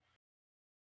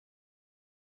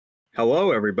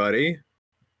Hello, everybody.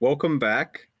 Welcome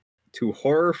back to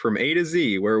Horror from A to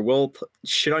Z, where we'll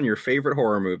shit on your favorite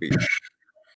horror movies.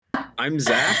 I'm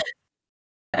Zach.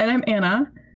 And I'm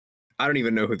Anna. I don't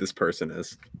even know who this person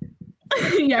is.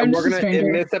 Yeah, And I'm just a stranger.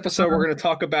 in this episode, we're going to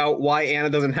talk about why Anna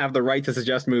doesn't have the right to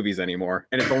suggest movies anymore,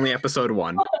 and it's only episode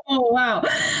 1. Oh, wow.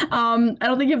 I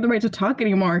don't think you have the right to talk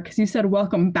anymore because you said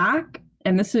welcome back,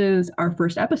 and this is our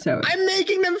first episode. I'm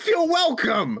making them feel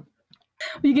welcome.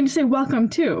 You can just say welcome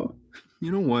too.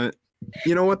 You know what?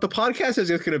 The podcast is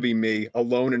just going to be me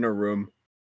alone in a room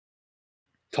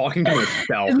talking to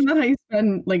myself. Isn't that how you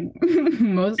spend like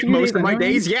most of my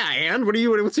days? Yeah, and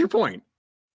what's your point?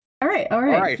 All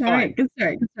right, fine. Good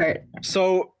start.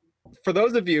 So, for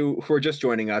those of you who are just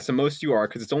joining us, and most of you are,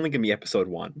 because it's only going to be episode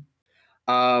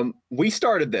 1, we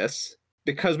started this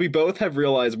because we both have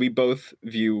realized we both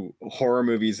view horror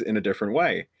movies in a different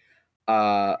way.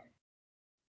 I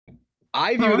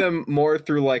view them more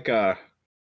through like a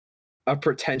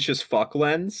pretentious fuck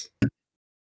lens,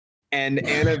 and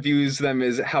Anna views them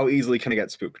as how easily can I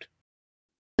get spooked.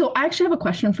 So I actually have a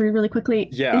question for you really quickly.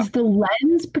 Yeah. Is the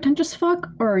lens pretentious fuck,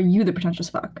 or are you the pretentious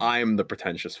fuck? I'm the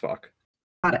pretentious fuck.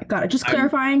 Got it. Just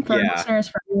clarifying for listeners,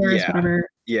 for viewers, whatever.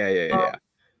 Yeah.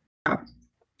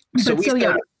 So we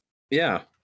started, yeah.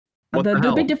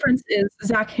 The big difference is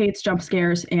Zach hates jump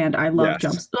scares, and I love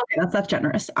jump scares. Okay, that's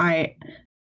generous. I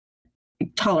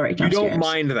tolerate jump scares. You don't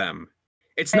mind them.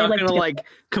 It's not going to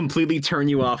completely turn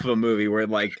you off of a movie where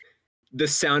the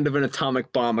sound of an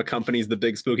atomic bomb accompanies the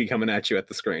big spooky coming at you at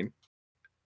the screen.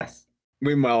 Yes.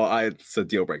 Meanwhile, it's a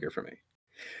deal breaker for me.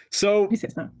 So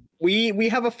we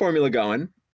have a formula going,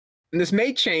 and this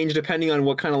may change depending on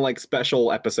what kind of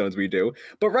special episodes we do.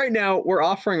 But right now, we're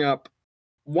offering up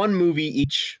one movie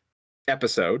each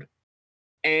episode.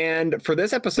 And for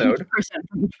this episode,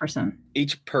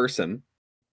 each person.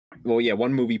 Well, yeah,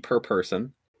 one movie per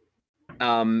person.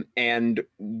 And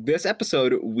this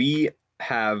episode, we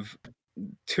have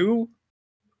 2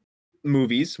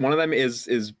 movies. One of them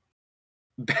is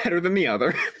better than the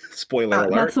other. Spoiler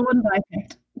alert. That's the one that I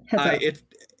picked.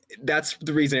 That's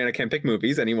the reason Anna can't pick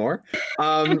movies anymore.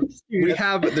 We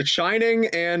have The Shining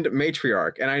and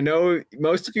Matriarch, and I know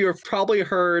most of you have probably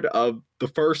heard of the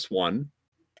first one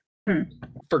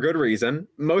for good reason.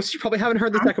 Most of you probably haven't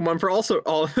heard the second one for most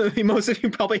of you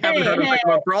probably haven't heard of the second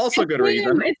one for also good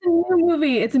reason.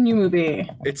 It's a new movie.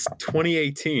 It's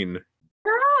 2018.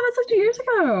 That's 2 years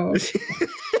ago.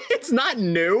 It's not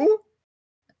new.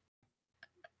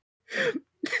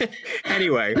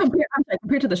 Anyway,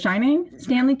 compared to The Shining,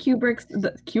 Stanley Kubrick's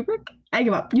Kubrick. I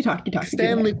give up. You talk.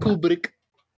 Stanley Kubrick.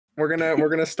 We're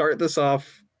gonna start this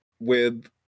off with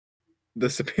the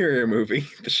superior movie,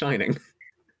 The Shining.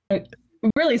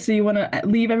 Really? So you want to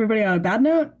leave everybody on a bad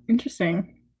note?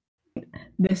 Interesting.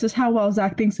 This is how well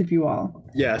Zach thinks of you all.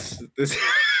 Yes. This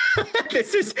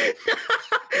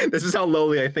is how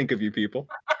lowly I think of you people.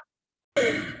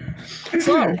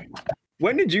 So,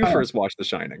 when did you first watch The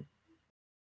Shining?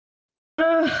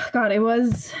 God, I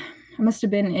must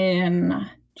have been in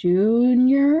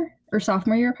junior or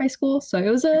sophomore year of high school. So it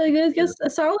was a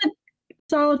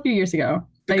solid few years ago.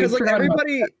 Because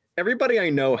everybody I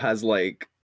know has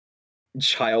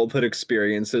childhood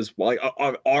experiences.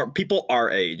 Our people our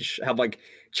age have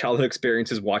childhood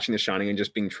experiences watching The Shining and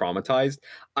just being traumatized.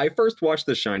 I first watched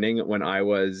The Shining when I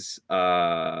was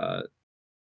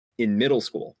in middle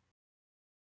school.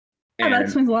 And that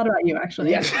explains a lot about you, actually.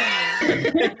 Yes.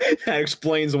 That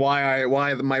explains why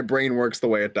my brain works the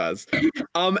way it does.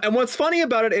 And what's funny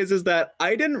about it is that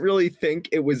I didn't really think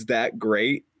it was that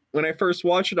great when I first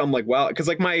watched it. I'm like, wow, because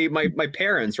my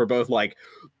parents were both like,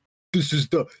 this is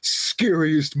the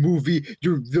scariest movie.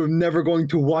 You're never going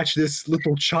to watch this,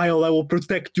 little child. I will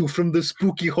protect you from the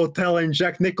spooky hotel and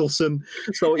Jack Nicholson.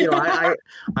 So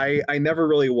I never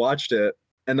really watched it.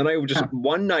 And then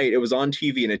one night it was on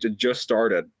TV and it just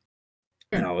started.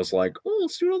 And I was like, oh,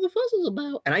 let's see what all the fuss is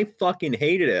about. And I fucking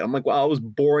hated it. I'm like, wow, it was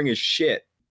boring as shit.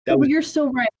 You're so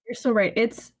right.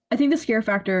 I think the scare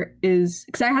factor is,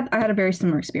 because I had a very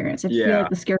similar experience. I feel like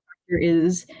the scare factor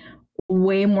is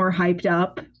way more hyped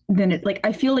up than it.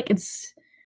 I feel like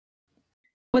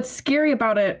what's scary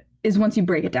about it is once you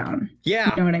break it down. Yeah.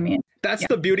 You know what I mean? That's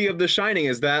the beauty of The Shining,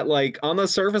 is that on the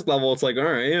surface level, it's all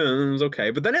right, yeah, it was okay.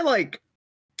 But then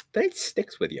it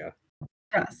sticks with you.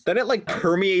 Yes. Then it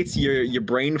permeates your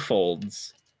brain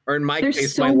folds, or in my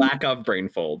case, my lack of brain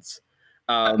folds.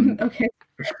 Okay.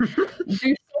 There's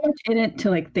so much in it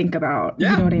to think about.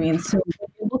 Yeah. You know what I mean? So when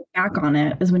you look back on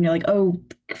it is when you're like, oh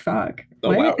fuck. Oh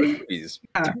wow, it's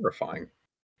terrifying.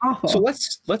 Awful. So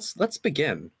let's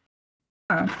begin.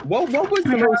 What was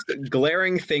the most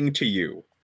glaring thing to you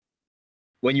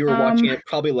when you were watching it,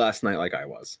 probably last night, like I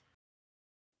was.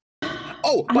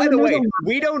 Oh, by the way,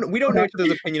 we don't know each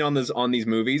other's opinion on these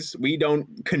movies. We don't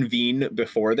convene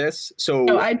before this.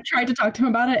 So I tried to talk to him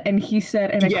about it, and he said,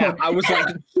 and I was like,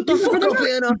 "Shut the fuck up,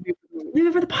 Anna. Leave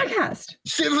it for the podcast.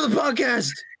 Save it for the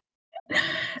podcast."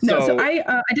 No, so I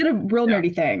did a real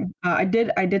nerdy thing. I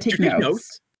did take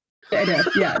notes. I did.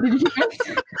 Yeah. Did you take notes?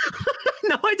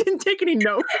 No, I didn't take any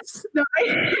notes. No,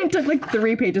 I took like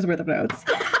 3 pages worth of notes.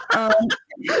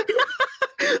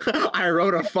 I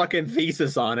wrote a fucking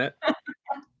thesis on it.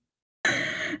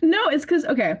 No, it's because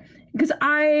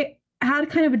I had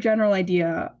kind of a general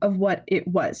idea of what it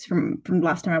was from the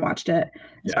last time I watched it.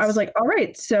 Yes. So I was like, all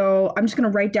right, so I'm just gonna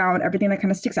write down everything that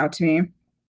kind of sticks out to me.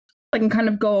 I can kind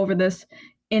of go over this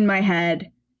in my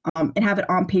head and have it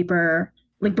on paper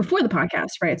like before the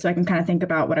podcast, right? So I can kind of think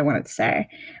about what I wanted to say.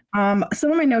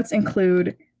 Some of my notes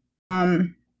include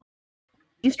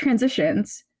these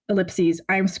transitions, ellipses,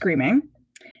 I'm screaming.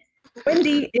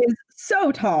 Wendy is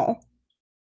so tall.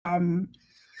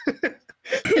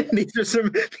 These are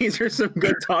some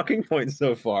good talking points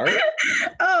so far.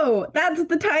 Oh, that's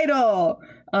the title.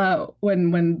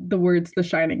 When the words "The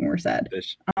Shining" were said.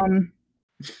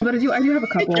 But I do have a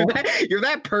couple. You're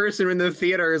that person in the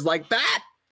theater is like that.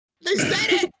 They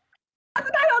said it. That's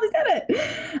the title. They said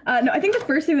it. No, I think the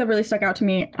first thing that really stuck out to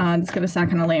me, it's gonna sound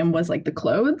kind of lame, was like the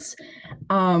clothes.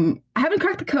 I haven't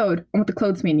cracked the code on what the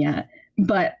clothes mean yet,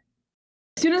 but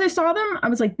as soon as I saw them, I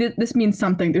was like, this means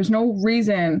something. There's no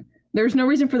reason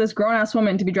for this grown-ass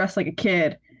woman to be dressed like a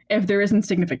kid if there isn't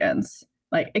significance.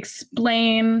 Like,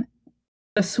 explain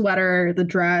the sweater, the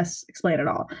dress, explain it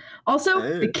all. Also,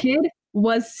 the kid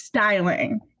was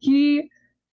styling. He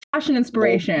fashion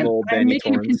inspiration. I'm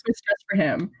making a Pinterest dress for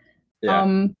him.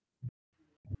 Yeah.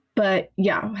 But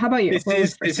yeah, how about you?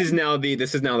 This is now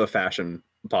the fashion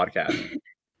podcast.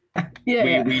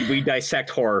 We dissect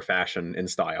horror fashion in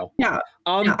style. Yeah.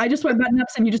 I just wear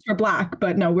button-ups and you just wear black,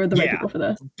 but no, we're the right people for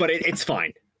this. But it's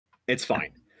fine. It's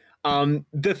fine.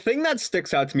 The thing that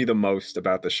sticks out to me the most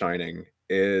about The Shining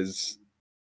is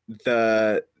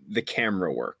the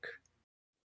camera work.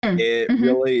 It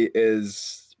really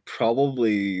is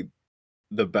probably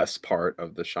the best part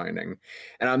of The Shining.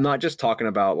 And I'm not just talking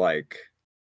about like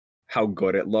how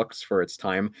good it looks for its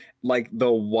time, like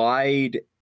the wide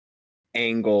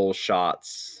angle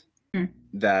shots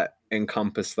that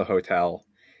encompass the hotel.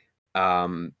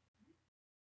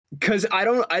 Because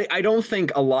I don't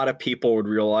think a lot of people would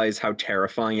realize how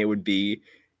terrifying it would be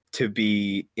to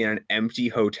be in an empty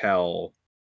hotel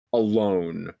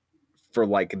alone for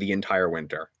like the entire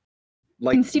winter.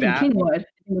 Like Stephen King would.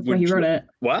 That's why he wrote it.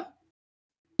 What?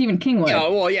 Stephen King would. Yeah,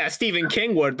 well, yeah, Stephen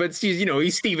King would, but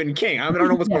he's Stephen King. I don't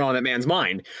know what's going on in that man's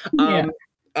mind. I'm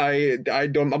a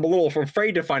little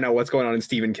afraid to find out what's going on in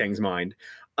Stephen King's mind.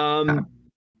 It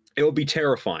will be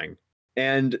terrifying.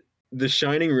 And The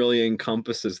Shining really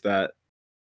encompasses that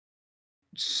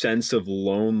sense of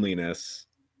loneliness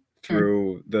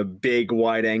through the big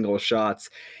wide angle shots.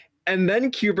 And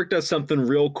then Kubrick does something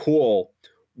real cool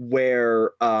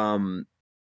where I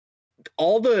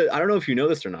don't know if you know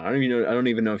this or not. I don't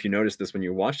even know if you noticed this when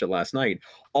you watched it last night.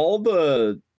 All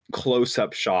the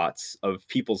close-up shots of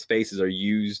people's faces are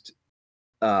used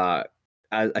as,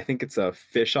 I think it's a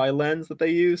fisheye lens that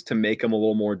they use to make them a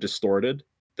little more distorted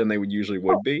than they would usually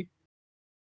be.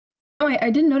 Oh, I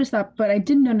didn't notice that, but I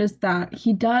did notice that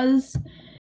he does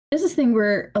this thing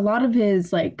where a lot of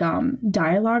his like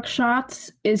dialogue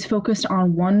shots is focused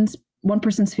on one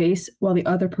person's face while the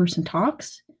other person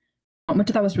talks, which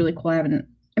I thought was really cool.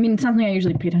 It's something I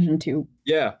usually pay attention to.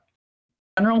 Yeah.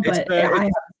 In general, but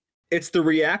it's the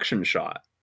reaction shot.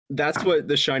 That's what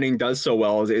The Shining does so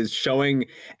well is showing,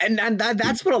 and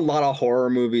that's what a lot of horror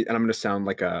movies. And I'm going to sound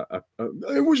like I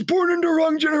was born in the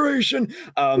wrong generation.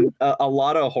 A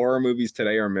lot of horror movies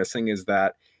today are missing is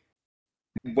that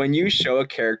when you show a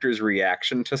character's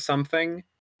reaction to something,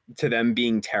 to them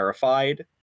being terrified,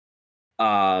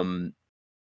 and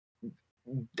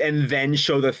then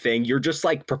show the thing, you're just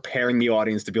like preparing the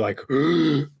audience to be like,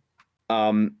 and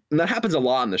that happens a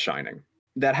lot in The Shining.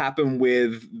 That happened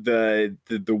with the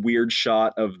weird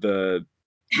shot of the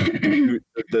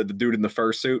dude in the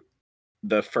fursuit,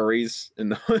 the furries in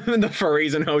the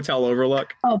furries in Hotel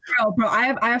Overlook. Oh, bro,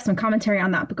 I have some commentary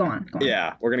on that, but go on.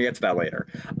 Yeah, we're gonna get to that later.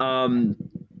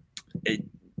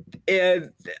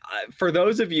 For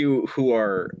those of you who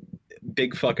are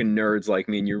big fucking nerds like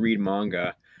me and you read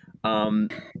manga,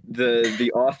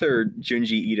 the author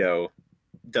Junji Ito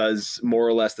does more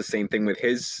or less the same thing with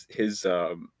his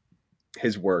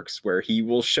works, where he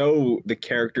will show the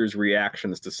characters'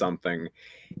 reactions to something,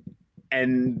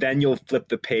 and then you'll flip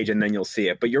the page and then you'll see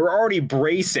it. But you're already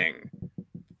bracing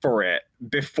for it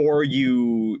before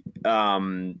you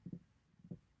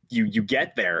you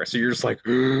get there. So you're just like,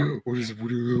 the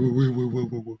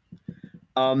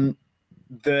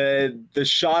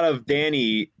shot of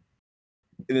Danny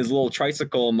in his little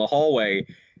tricycle in the hallway,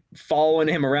 following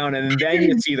him around, and then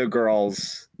you see the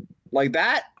girls like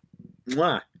that.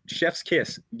 Mwah, chef's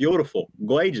kiss, beautiful,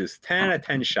 gorgeous, 10 out of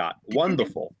 10 shot,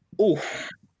 wonderful. Ooh.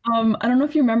 I don't know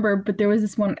if you remember, but there was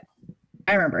this one.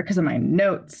 I remember because of my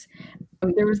notes.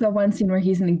 There was that one scene where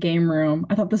he's in the game room.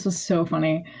 I thought this was so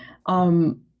funny.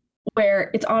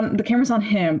 Where it's on, the camera's on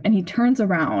him, and he turns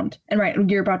around, and right,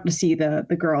 you're about to see the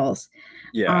girls.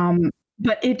 Yeah.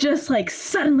 But it just like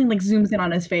suddenly like zooms in on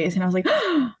his face, and I was like,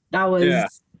 oh, that was. Yeah.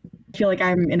 I feel like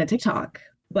I'm in a TikTok.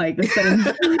 Like the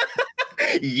sudden.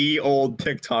 Ye old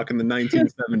TikTok in the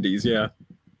 1970s. Yeah.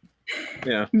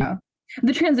 Yeah. Yeah.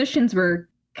 The transitions were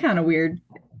kind of weird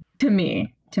to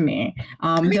me. They're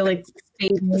like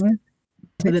fading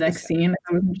to the next scene.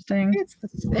 That was interesting. It's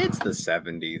the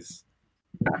 70s.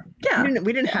 Yeah.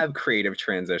 We didn't have creative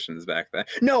transitions back then.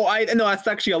 No, that's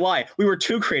actually a lie. We were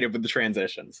too creative with the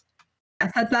transitions.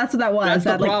 Yes, that's what that was.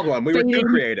 That's the problem. We were too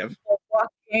creative.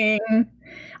 Walking.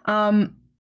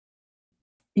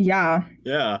 Yeah.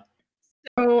 Yeah.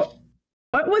 So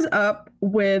what was up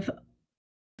with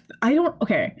I don't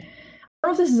know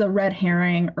if this is a red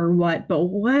herring or what, but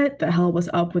what the hell was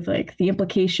up with like the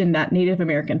implication that Native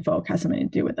American folk has something to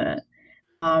do with it?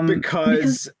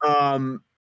 Because I'm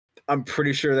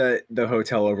pretty sure that the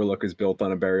hotel overlook is built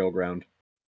on a burial ground.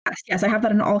 Yes, I have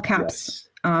that in all caps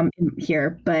in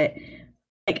here, but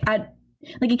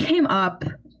it came up.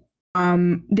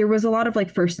 There was a lot of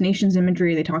like First Nations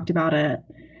imagery. They talked about it.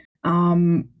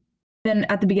 Then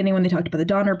at the beginning when they talked about the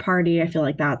Donner Party, I feel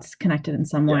like that's connected in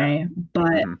some way,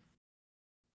 but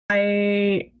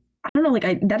I don't know,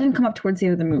 that didn't come up towards the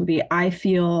end of the movie. I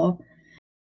feel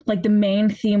like the main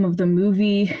theme of the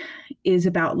movie is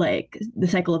about like the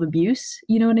cycle of abuse.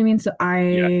 You know what I mean? So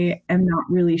I am not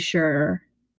really sure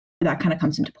that kind of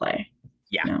comes into play.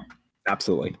 Yeah,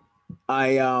 absolutely.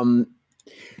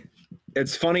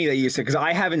 It's funny that you said, because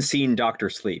I haven't seen Dr.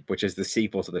 Sleep, which is the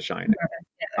sequel to The Shining.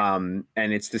 And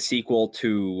it's the sequel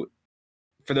to,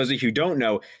 for those of you who don't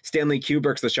know, Stanley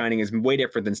Kubrick's The Shining is way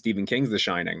different than Stephen King's The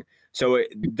Shining. So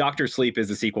Dr. Sleep is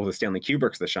the sequel to Stanley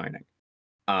Kubrick's The Shining.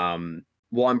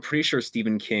 Well, I'm pretty sure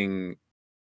Stephen King,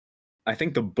 I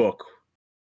think it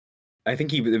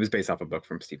was based off a book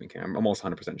from Stephen King. I'm almost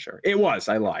 100% sure. It was.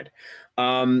 I lied.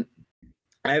 I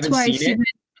haven't seen it.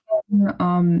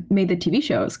 Made the TV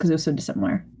shows because it was so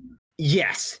dissimilar.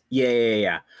 Yes.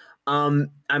 Yeah. I'm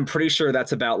pretty sure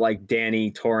that's about like Danny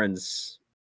Torrance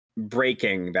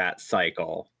breaking that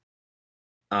cycle.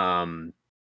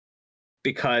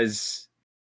 Because,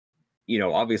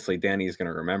 obviously Danny's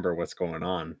going to remember what's going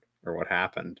on or what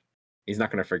happened. He's not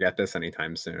going to forget this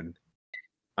anytime soon.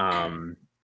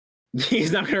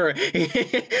 He's not going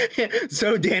to.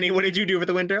 So Danny, what did you do for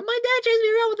the winter? My dad chased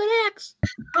me around with an axe.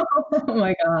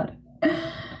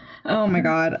 Oh my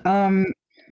God.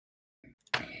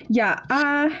 Yeah.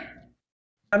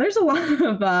 There's a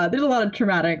lot of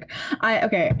traumatic. I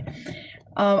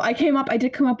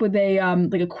did come up with a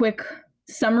like a quick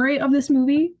summary of this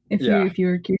movie if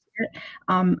you're curious.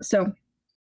 So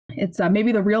it's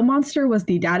maybe the real monster was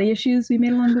the daddy issues we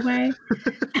made along the way.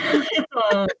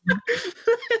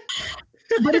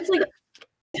 But it's like,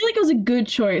 I feel like it was a good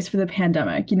choice for the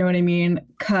pandemic. You know what I mean?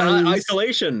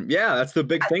 Isolation. Yeah, that's the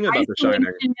big thing about The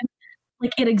Shining.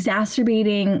 Like it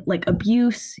exacerbating like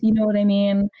abuse. You know what I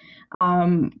mean?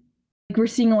 Like we're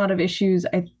seeing a lot of issues,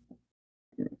 as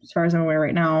far as I'm aware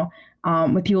right now,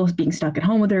 with people being stuck at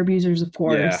home with their abusers, of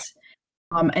course.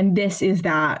 Yeah. And this is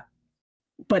that,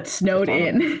 but snowed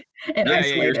in and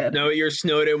isolated. You're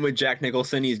snowed in with Jack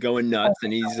Nicholson. He's going nuts,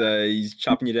 and he's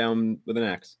chopping you down with an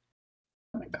axe.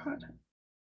 Oh my God.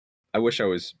 I wish I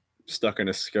was stuck in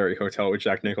a scary hotel with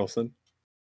Jack Nicholson.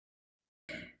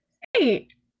 Hey,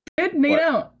 dude, you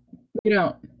don't.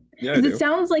 Yeah, because it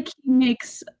sounds like he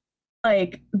makes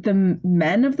like the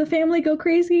men of the family go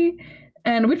crazy,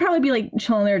 and we'd probably be like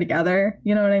chilling there together.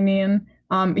 You know what I mean?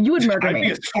 You would murder me. I'd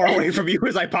be as far away from you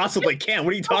as I possibly can.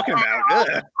 What are you talking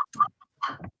about?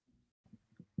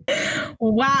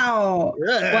 Wow.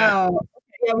 Wow.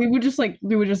 Yeah, we would just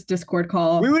Discord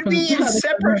call. We would be in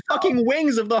separate fucking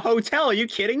wings of the hotel. Are you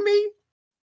kidding me?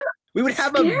 We would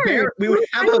have a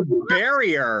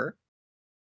barrier.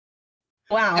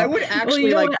 Wow. I would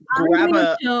actually grab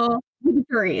a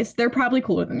furries. They're probably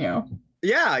cooler than you.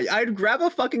 Yeah, I'd grab a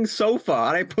fucking sofa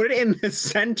and I put it in the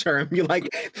center and be like,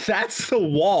 that's the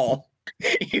wall.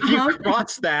 If you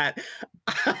cross that,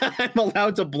 I'm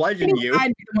allowed to bludgeon you.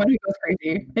 I'd be the one who goes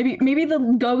crazy. Maybe the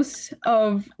ghosts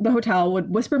of the hotel would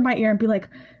whisper in my ear and be like,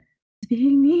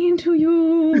 being mean to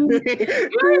you.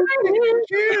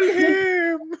 Kill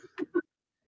him.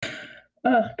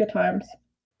 Good times.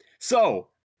 So,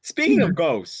 speaking of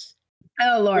ghosts.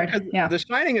 Oh, Lord. Yeah. The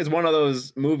Shining is one of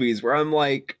those movies where I'm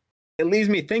like, it leaves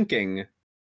me thinking,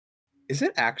 is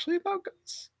it actually about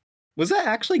ghosts? Was that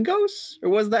actually ghosts? Or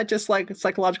was that just like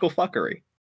psychological fuckery?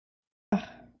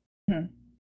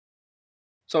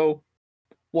 So,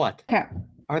 what? Okay.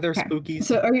 Are there spookies?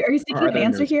 So are you seeking an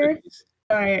answer here?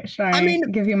 Should I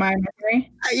give you my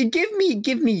memory? Give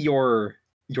me your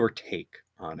take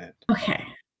on it. Okay.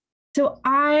 So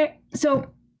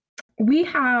we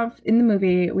have in the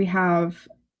movie, we have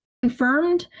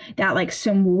confirmed that like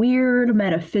some weird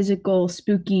metaphysical,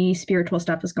 spooky, spiritual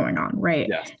stuff is going on, right?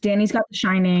 Yes. Danny's got The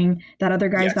Shining, that other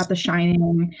guy's got The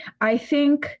Shining. I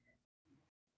think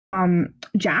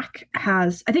Jack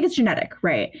has, I think it's genetic,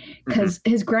 right? Because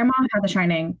his grandma had The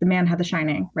Shining, the man had The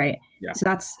Shining, right? Yeah. So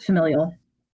that's familial.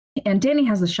 And Danny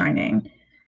has The Shining.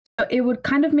 So it would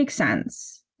kind of make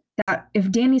sense that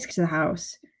if Danny's to the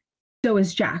house, so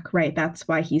is Jack, right? That's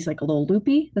why he's like a little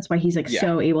loopy. That's why he's like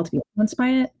so able to be influenced by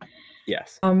it.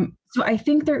 Yes. So I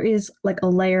think there is like a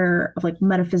layer of like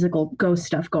metaphysical ghost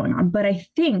stuff going on, but I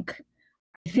think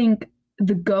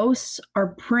the ghosts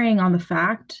are preying on the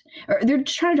fact, or they're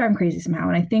just trying to drive him crazy somehow.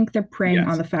 And I think they're preying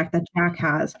on the fact that Jack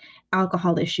has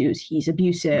alcohol issues. He's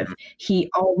abusive. He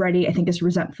already, I think, is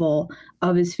resentful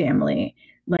of his family.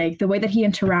 Like the way that he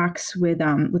interacts with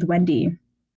Wendy,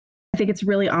 I think it's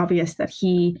really obvious that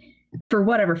he, for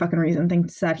whatever fucking reason,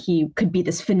 thinks that he could be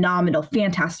this phenomenal,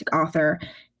 fantastic author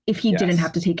if he didn't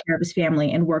have to take care of his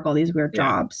family and work all these weird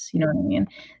jobs. You know what I mean?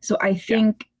 So I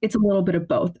think it's a little bit of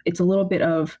both. It's a little bit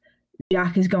of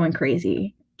Jack is going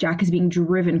crazy. Jack is being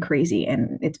driven crazy,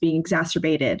 and it's being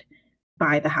exacerbated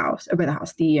by the hotel.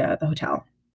 The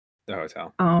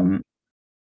hotel.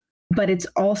 But it's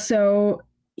also,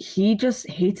 he just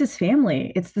hates his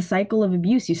family. It's the cycle of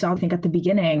abuse. You saw, I think, at the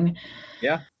beginning.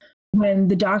 Yeah. When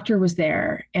the doctor was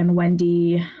there and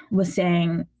Wendy was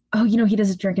saying, oh, he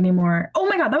doesn't drink anymore. Oh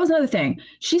my God, that was another thing.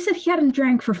 She said he hadn't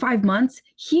drank for 5 months.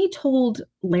 He told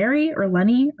Larry or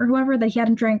Lenny or whoever that he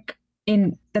hadn't drank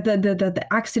that the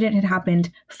accident had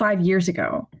happened 5 years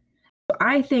ago. So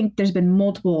I think there's been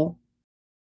multiple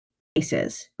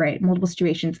cases, right? Multiple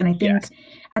situations. And I think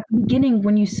at the beginning,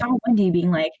 when you saw Wendy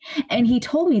being like, and he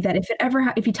told me that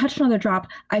if he touched another drop,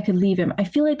 I could leave him. I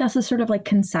feel like that's a sort of like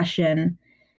concession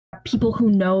people who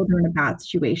know they're in a bad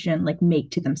situation like make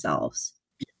to themselves.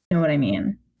 You know what I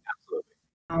mean?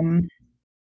 Absolutely.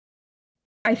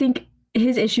 I think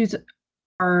his issues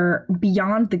are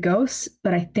beyond the ghosts,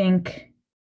 but I think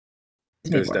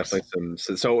there's definitely some.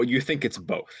 So you think it's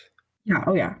both? Yeah.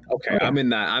 Oh yeah. Okay. I'm in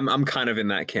that. I'm kind of in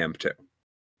that camp too,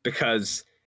 because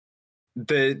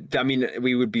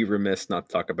we would be remiss not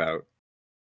to talk about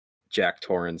Jack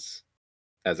Torrance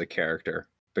as a character,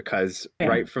 because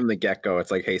right from the get-go,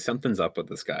 it's like, hey, something's up with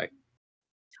this guy.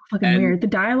 So fucking weird. The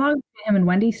dialogue between him and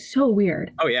Wendy, so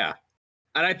weird. Oh yeah.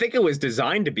 And I think it was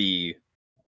designed to be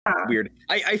weird.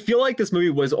 I feel like this movie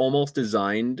was almost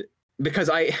designed, because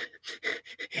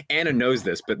Anna knows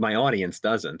this, but my audience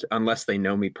doesn't, unless they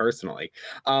know me personally.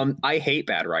 I hate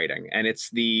bad writing, and it's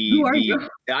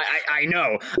I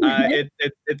know.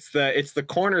 It's the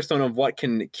cornerstone of what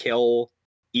can kill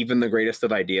even the greatest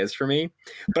of ideas for me.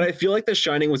 But I feel like The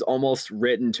Shining was almost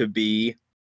written to be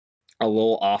a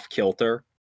little off kilter.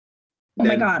 Oh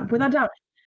my God, without doubt.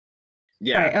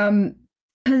 Yeah. Right,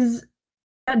 because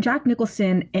Jack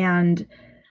Nicholson and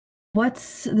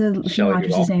what's the female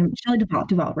actress's name? Shelley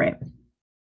Duvall, right?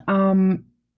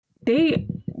 They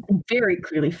very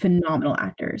clearly phenomenal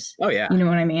actors. Oh yeah. You know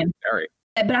what I mean? Very.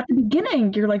 But at the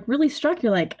beginning, you're like really struck.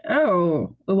 You're like,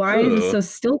 oh, why is it so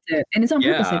stilted? And it's on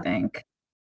purpose, I think.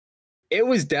 It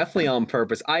was definitely on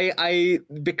purpose.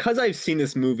 Because I've seen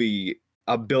this movie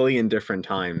a billion different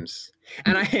times,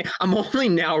 and I'm only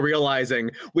now realizing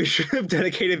we should have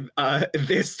dedicated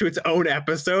this to its own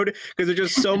episode, because there's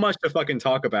just so much to fucking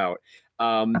talk about.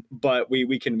 But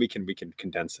we can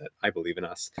condense it. I believe in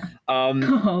us.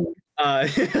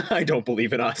 I don't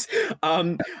believe in us.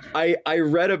 I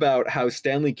read about how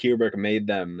Stanley Kubrick made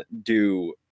them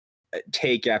do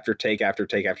take after take after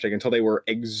take after take until they were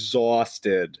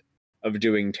exhausted of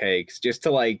doing takes, just to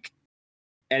like,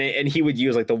 and he would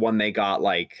use like the one they got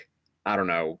like, I don't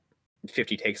know,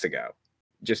 50 takes ago,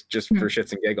 just for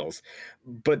shits and giggles.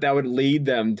 But that would lead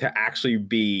them to actually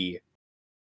be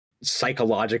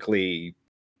psychologically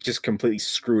just completely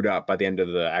screwed up by the end of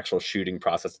the actual shooting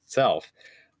process itself,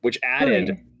 which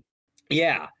added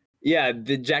Yeah, yeah.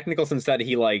 The Jack Nicholson said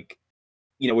he like,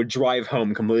 would drive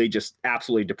home completely just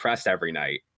absolutely depressed every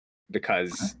night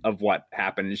because of what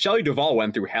happened. And Shelley Duvall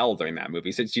went through hell during that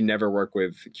movie. Said she never worked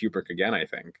with Kubrick again, I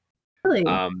think. Really?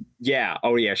 Yeah.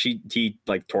 Oh yeah. He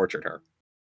like tortured her.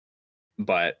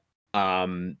 But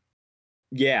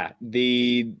yeah,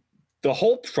 the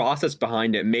whole process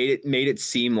behind it made it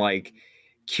seem like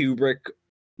Kubrick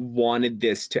wanted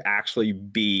this to actually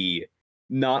be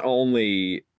not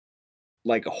only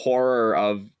like horror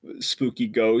of spooky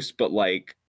ghosts, but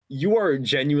like you are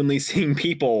genuinely seeing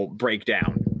people break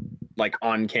down like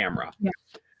on camera.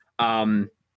 Yeah.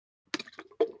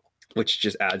 Which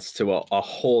just adds to a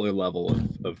whole other level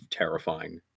of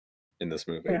terrifying in this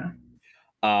movie. Yeah.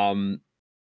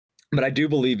 But I do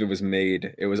believe it was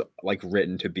like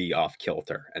written to be off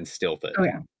kilter and stilted. Oh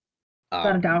yeah.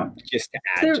 Without a doubt. Just to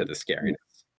add to the scariness.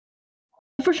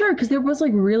 For sure, because there was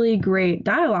like really great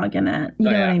dialogue in it. You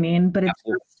know what I mean? But it's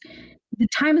just, the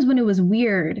times when it was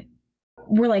weird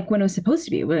were like when it was supposed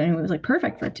to be, when it was like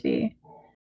perfect for it to be.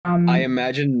 I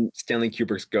imagine Stanley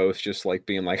Kubrick's ghost just like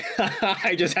being like,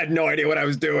 I just had no idea what I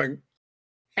was doing.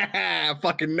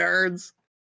 Fucking nerds.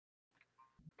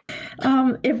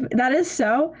 If that is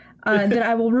so, then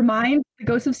I will remind the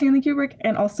ghost of Stanley Kubrick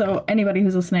and also anybody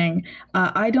who's listening,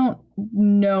 I don't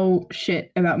know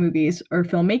shit about movies or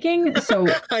filmmaking, so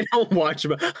I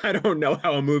don't know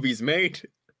how a movie's made.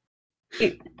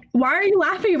 Why are you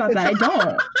laughing about that? I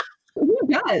don't. Who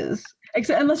does?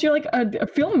 Except unless you're like a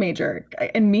film major.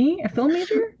 And me, a film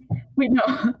major? Wait,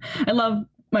 no. I love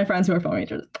my friends who are film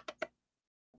majors.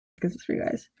 Because it's for you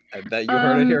guys. I bet you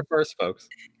heard it here first, folks.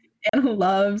 Anna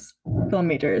loves film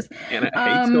majors. Anna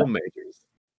hates film majors.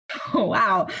 Oh,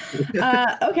 wow.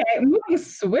 Okay, moving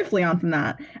swiftly on from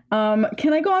that.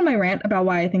 Can I go on my rant about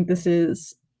why I think this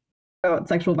is about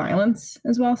sexual violence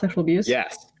as well, sexual abuse?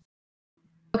 Yes.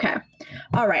 Okay.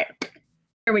 All right.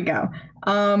 Here we go.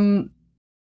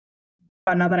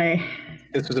 Now that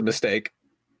this was a mistake.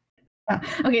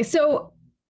 Okay, so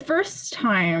first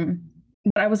time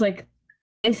that I was like,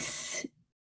 this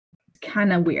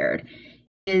kind of weird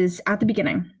is at the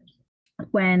beginning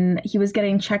when he was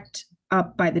getting checked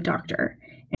up by the doctor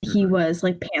and he was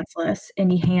like pantsless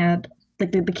and he had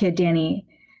like the kid Danny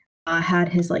had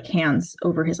his like hands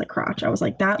over his like crotch. I was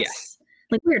like, that's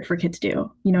like weird for a kid to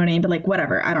do, you know what I mean? But like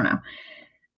whatever, I don't know.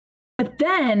 But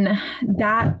then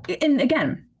and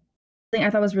again, the thing I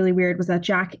thought was really weird was that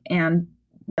Jack and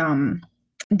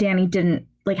Danny didn't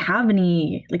like have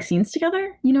any like scenes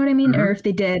together, you know what I mean? Or if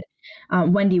they did,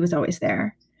 Wendy was always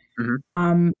there.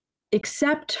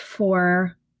 Except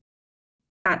for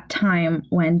that time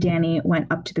when Danny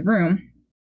went up to the room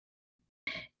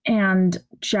and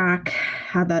Jack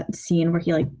had that scene where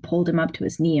he like pulled him up to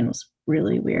his knee and was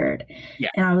really weird. Yeah.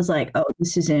 And I was like, oh,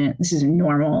 this isn't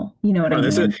normal. You know what I mean?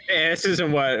 This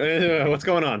isn't what's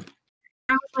going on.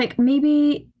 I was like,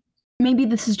 maybe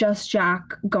this is just Jack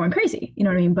going crazy. You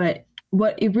know what I mean? But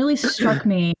what it really struck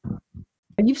me,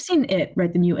 you've seen It,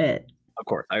 right? The new It. Of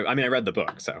course. I mean, I read the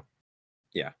book, so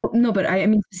yeah. No, but I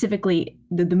mean specifically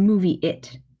the movie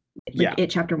It. Like It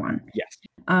Chapter 1. Yes.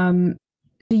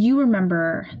 Do you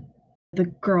remember the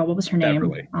girl? What was her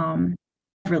name?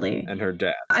 Beverly. And her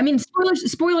dad. I mean,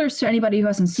 spoilers to anybody who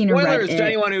hasn't seen or read it. Spoilers to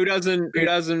anyone who doesn't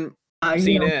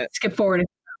seen it. Skip forward a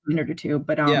minute or two,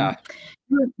 but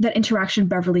that interaction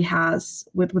Beverly has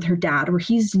with her dad, where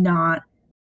he's not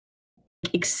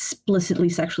explicitly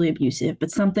sexually abusive,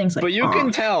 but some things like. But you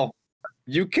can tell.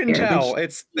 You can tell.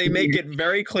 They make it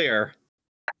very clear.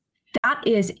 That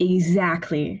is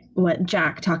exactly what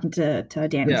Jack talking to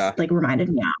Danny like reminded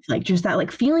me of. Like just that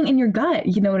like feeling in your gut,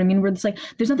 you know what I mean? Where it's like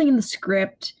there's nothing in the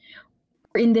script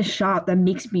or in this shot that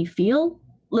makes me feel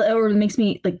or makes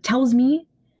me like tells me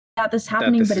that this is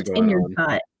happening, but it's in your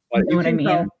gut. You know what I mean?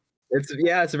 Tell.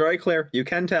 It's very clear. You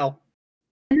can tell.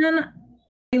 And then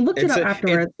I looked it up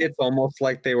afterwards. It's almost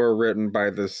like they were written by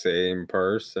the same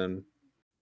person.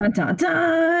 Dun, dun,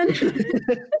 dun.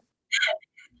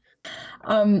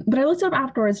 But I looked it up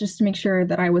afterwards just to make sure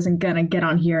that I wasn't gonna get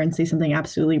on here and say something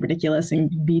absolutely ridiculous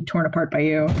and be torn apart by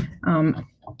you.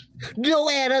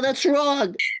 Joanna, that's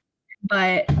wrong.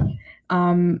 But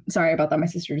sorry about that. My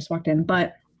sister just walked in.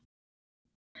 But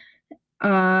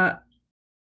I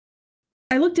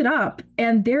looked it up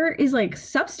and there is like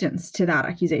substance to that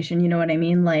accusation. You know what I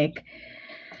mean? Like,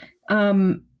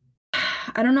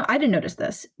 I don't know. I didn't notice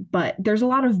this, but there's a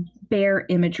lot of bear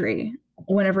imagery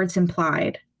whenever it's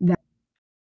implied that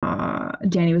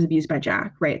Danny was abused by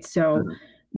Jack, right? So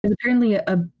there's apparently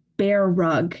a bear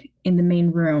rug in the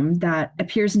main room that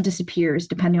appears and disappears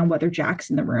depending on whether Jack's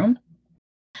in the room.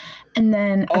 And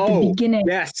then at the beginning...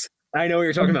 Yes, I know what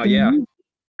you're talking about, yeah.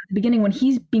 At the beginning when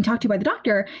he's being talked to by the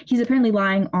doctor, he's apparently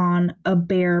lying on a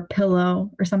bear pillow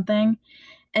or something.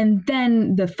 And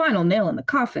then the final nail in the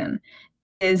coffin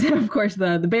is, of course,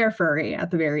 the bear furry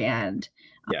at the very end,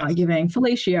 Yes. giving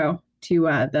fellatio to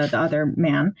the other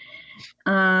man.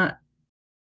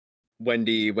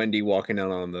 Wendy walking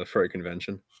out on the furry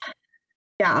convention.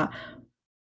 Yeah.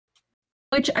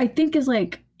 Which I think is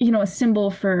like, a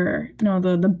symbol for,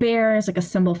 the bear is like a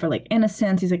symbol for like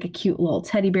innocence. He's like a cute little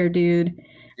teddy bear dude.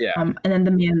 Yeah. And then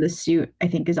the man in the suit, I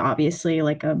think, is obviously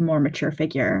like a more mature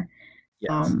figure.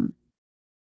 Yes.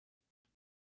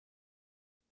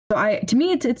 So to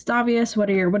me, it's obvious. What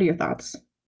are your thoughts?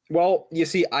 Well, you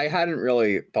see, I hadn't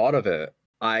really thought of it.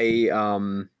 I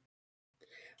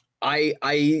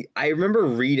remember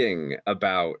reading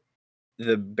about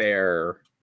the bear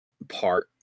part,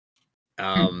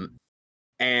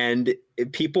 and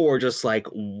people were just like,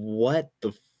 "What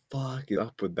the fuck is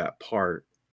up with that part?"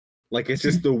 Like, it's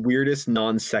just the weirdest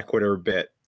non sequitur bit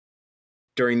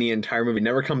during the entire movie.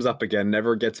 Never comes up again.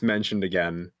 Never gets mentioned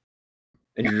again.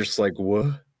 And you're just like,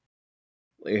 what?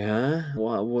 Like, huh?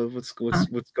 What's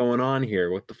going on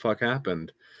here? What the fuck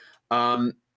happened?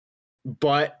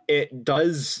 But it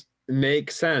does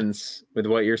make sense with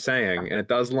what you're saying, and it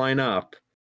does line up.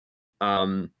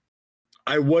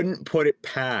 I wouldn't put it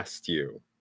past you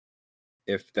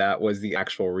if that was the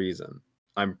actual reason.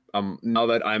 I'm now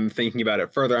that I'm thinking about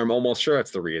it further, I'm almost sure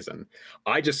it's the reason.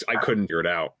 I couldn't figure it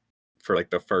out for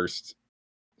like the first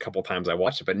couple times I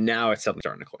watched it, but now it's suddenly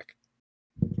starting to click.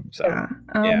 So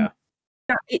yeah.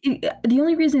 The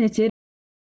only reason it did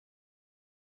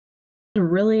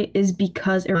really is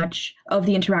because much of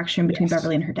the interaction between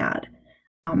Beverly and her dad.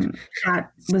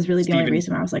 That was really the only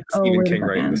reason I was like, oh, Stephen King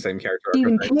writing the same character.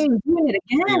 Stephen King doing it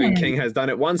again. Stephen King has done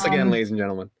it once again, ladies and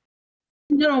gentlemen.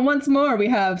 No, once more we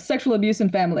have sexual abuse in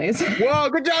families. Whoa,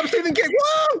 good job, Stephen King!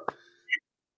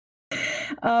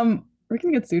 Whoa! We're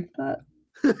gonna get sued for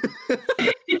that.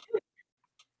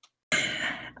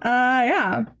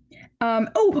 Yeah.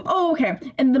 Okay.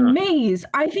 And the maze.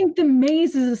 I think the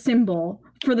maze is a symbol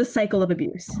for the cycle of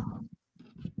abuse.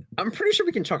 I'm pretty sure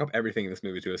we can chalk up everything in this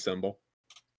movie to a symbol.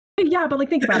 Yeah, but like,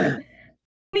 think about it.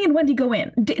 Danny and Wendy go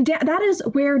in. That is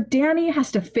where Danny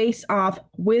has to face off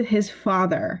with his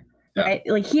father. Yeah. Right?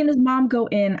 Like, he and his mom go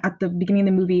in at the beginning of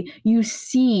the movie. You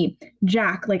see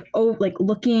Jack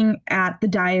looking at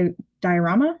the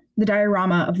diorama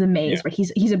of the maze, yeah. Where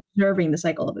he's observing the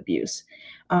cycle of abuse,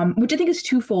 which I think is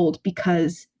twofold,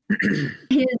 because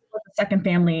his second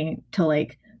family to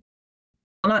like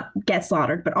not get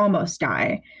slaughtered but almost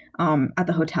die at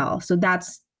the hotel. So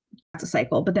that's a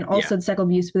cycle. But then also the cycle of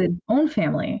abuse with his own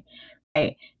family,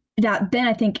 right? That then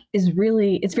I think is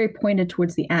really, it's very pointed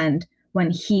towards the end when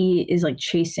he is like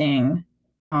chasing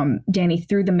Danny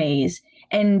through the maze,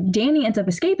 and Danny ends up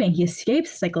escaping. He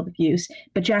escapes the cycle of abuse,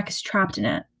 but Jack is trapped in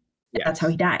it. Yes. That's how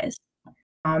he dies.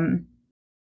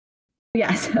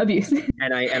 Yes, abuse.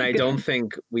 And I don't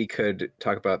think we could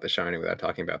talk about The Shining without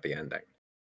talking about the ending.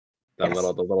 The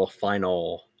little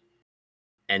final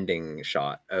ending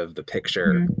shot of the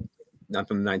picture, not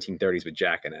from the 1930s, with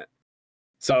Jack in it.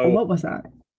 So what was that?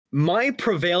 My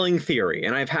prevailing theory,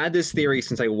 and I've had this theory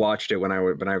since I watched it when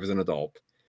I was an adult,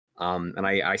 and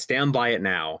I stand by it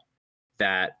now,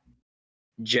 that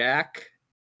Jack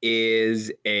is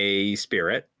a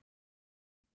spirit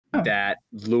that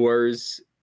lures,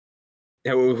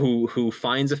 who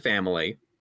finds a family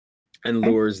and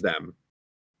lures them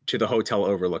to the hotel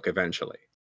overlook eventually,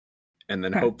 and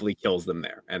then hopefully kills them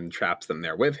there and traps them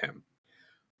there with him.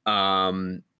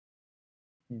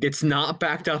 It's not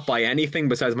backed up by anything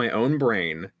besides my own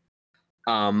brain,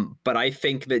 but I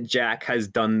think that Jack has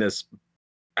been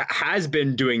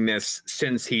doing this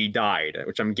since he died,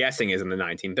 which I'm guessing is in the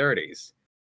 1930s.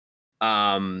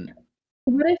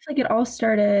 What if like it all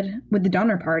started with the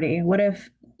Donner Party? What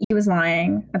if he was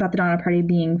lying about the Donner Party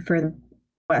being for the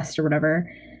West or whatever?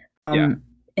 And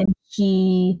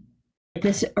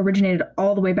this originated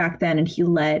all the way back then, and he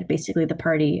led basically the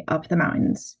party up the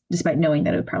mountains, despite knowing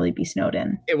that it would probably be snowed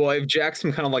in. Yeah, well, if Jack's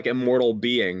some kind of like immortal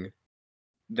being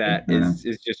that is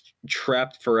just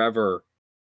trapped forever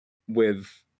with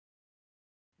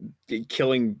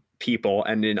killing people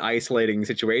and in isolating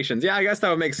situations, I guess that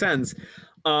would make sense.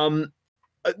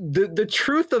 The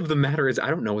truth of the matter is, I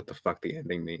don't know what the fuck the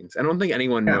ending means. I don't think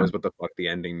anyone knows what the fuck the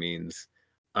ending means.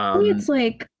 It's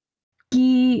like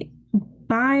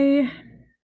by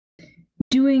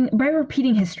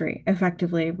repeating history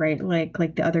effectively, right?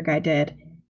 Like the other guy did.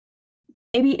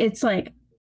 Maybe it's like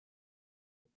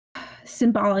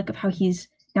symbolic of how he's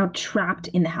now trapped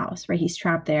in the house, right? He's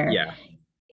trapped there. Yeah.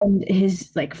 and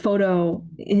his like photo,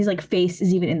 his like face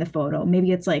is even in the photo.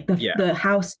 Maybe it's like the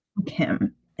house took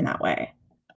him in that way.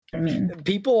 I mean,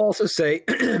 people also say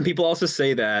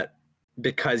that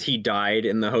because he died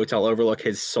in the hotel overlook,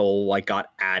 his soul like got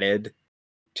added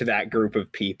to that group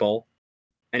of people,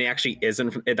 and he actually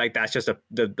isn't. Like that's just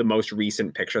the most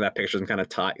recent picture. That picture some kind of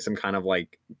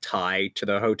tie to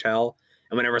the hotel,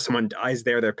 and whenever someone dies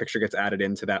there, their picture gets added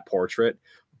into that portrait.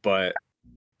 But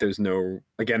there's no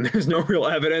real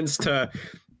evidence to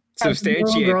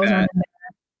substantiate that.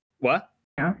 What?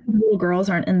 Yeah, little girls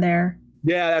aren't in there.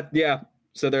 Yeah.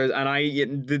 So there's,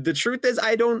 and the truth is,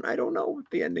 I don't know what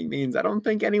the ending means. I don't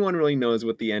think anyone really knows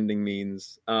what the ending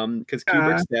means. Because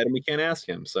Kubrick's dead and we can't ask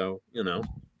him. So, you know.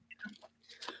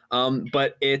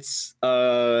 But it's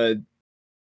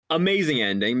amazing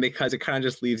ending because it kind of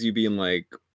just leaves you being like,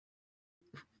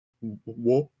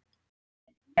 what?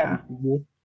 Yeah. What?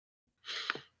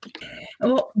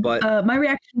 Well, but my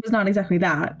reaction was not exactly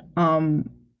that.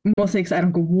 Mostly because I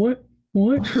don't go,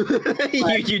 what?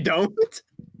 You don't?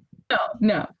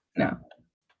 No.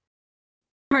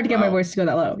 Hard to get my voice to go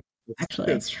that low.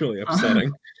 Actually, it's really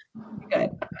upsetting. Good.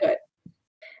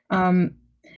 I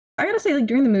gotta say, like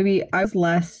during the movie, I was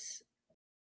less.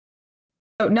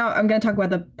 So now I'm gonna talk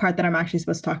about the part that I'm actually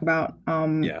supposed to talk about.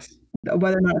 Yes.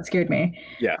 Whether or not it scared me.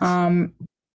 Yes. I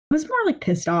was more like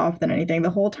pissed off than anything. The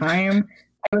whole time,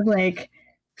 I was like,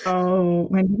 "Oh,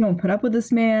 when you gonna put up with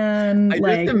this man?" I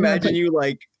just imagine you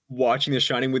like watching The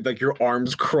Shining with like your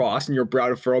arms crossed and your brow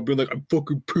to furrow, being like, "I'm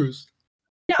fucking pissed."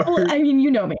 Yeah, well, I mean,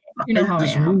 you know me. You know how I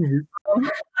am.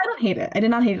 I don't hate it. I did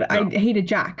not hate it. No. I hated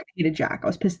Jack. I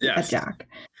was pissed at Jack.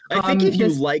 I think if you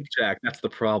like Jack, that's the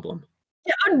problem.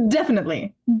 Yeah,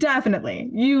 definitely.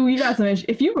 You got some issues.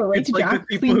 If you relate to Jack,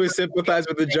 the people who sympathize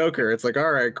with the Joker, it's like,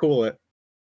 all right, cool it.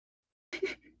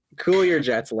 Cool your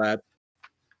jets, lad.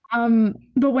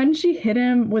 But when she hit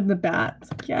him with the bat,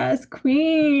 it's like, yes,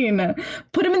 queen.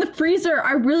 Put him in the freezer.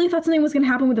 I really thought something was gonna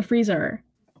happen with the freezer.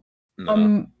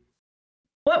 No.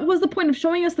 What was the point of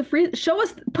showing us the freezer?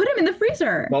 Put him in the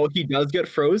freezer. Well, he does get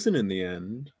frozen in the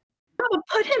end. No, but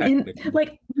put him in,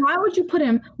 like, why would you put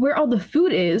him where all the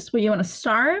food is? Where you want to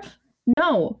starve?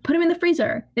 No, put him in the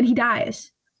freezer. Then he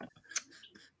dies.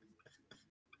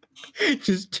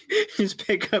 just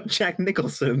pick up Jack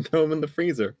Nicholson and throw him in the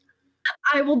freezer.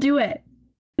 I will do it.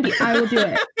 Can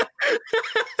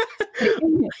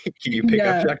you pick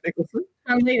up Jack Nicholson?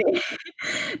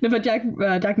 No, put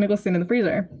Jack Nicholson in the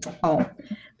freezer. Oh,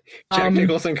 Jack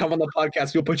Nicholson, come on the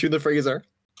podcast. We'll put you in the freezer.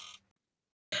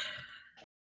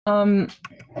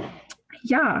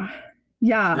 Yeah.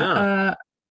 I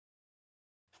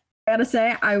gotta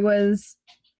say, I was.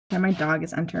 My dog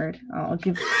has entered. I'll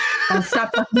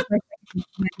stop talking for a second.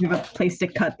 I have a place to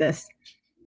cut this.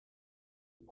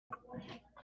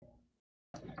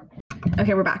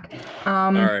 Okay, we're back.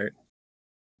 All right.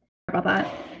 About that.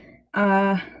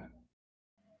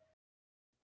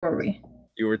 Where were we?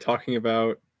 You were talking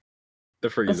about the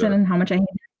freezer. Listen, and how much I hate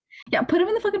it. Yeah, put him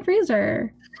in the fucking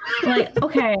freezer. Like,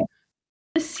 okay.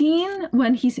 The scene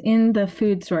when he's in the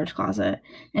food storage closet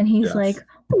and he's like,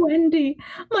 Wendy,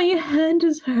 my hand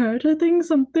is hurt. I think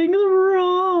something's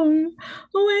wrong.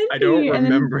 Wendy. I don't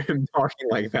remember him talking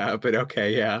like that, but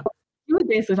okay, yeah. He was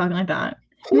basically talking like that.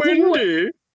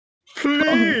 Wendy,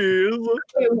 please.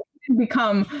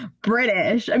 Become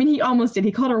British. I mean, he almost did.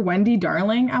 He called her Wendy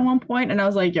Darling at one point, and I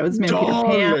was like, yo, this man Peter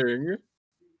Pan.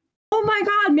 Oh my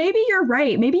god, maybe you're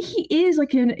right. Maybe he is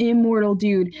like an immortal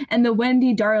dude. And the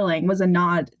Wendy Darling was a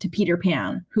nod to Peter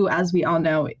Pan, who, as we all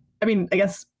know, I mean, I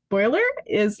guess spoiler,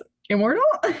 is immortal.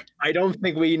 I don't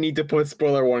think we need to put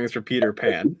spoiler warnings for Peter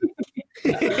Pan.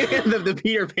 the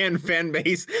Peter Pan fan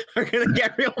base are gonna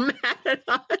get real mad at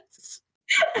us.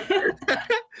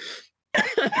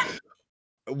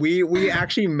 We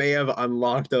actually may have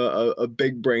unlocked a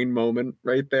big brain moment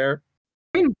right there.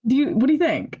 I mean, what do you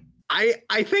think?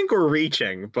 I think we're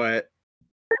reaching, but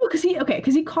because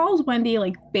he calls Wendy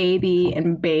like baby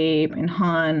and babe and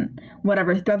hon,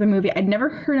 whatever throughout the movie. I'd never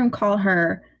heard him call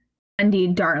her Wendy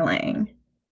Darling.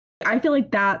 I feel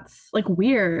like that's like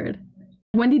weird.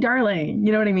 Wendy Darling,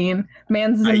 you know what I mean?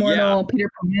 Man's is immortal. Peter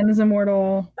Pan is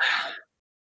immortal.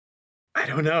 I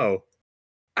don't know.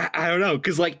 I don't know,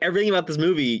 because like everything about this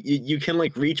movie, you can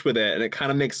like reach with it, and it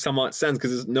kind of makes somewhat sense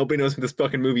because nobody knows what this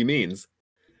fucking movie means.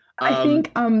 I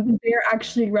think the bear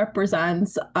actually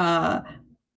represents the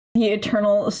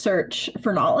eternal search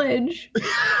for knowledge.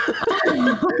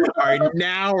 All right,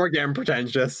 now we're getting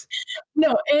pretentious.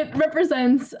 No, it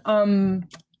represents oh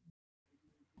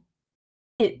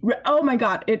my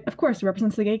god! It of course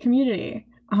represents the gay community.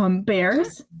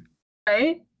 Bears,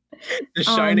 right? The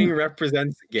Shining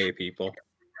represents gay people.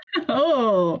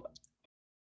 Oh,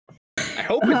 I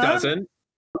hope it doesn't.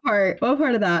 What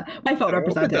part of that? I felt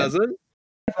represented. It doesn't.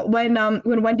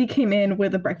 When Wendy came in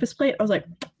with a breakfast plate, I was like,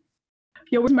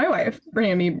 "Yo, where's my wife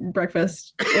bringing me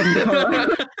breakfast in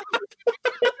Colorado?"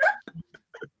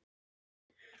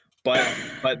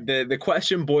 But the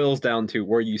question boils down to: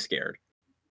 were you scared?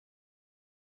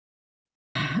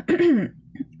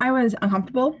 I was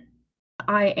uncomfortable.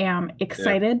 I am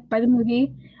excited by the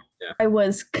movie. Yeah. I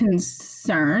was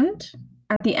concerned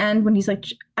at the end when he's like,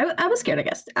 I was scared, I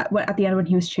guess, at the end when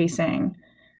he was chasing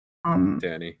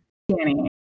Danny.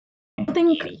 I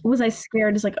think was I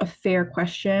scared is like a fair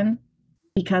question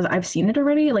because I've seen it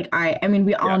already. Like I mean,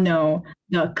 we all know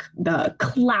the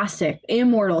classic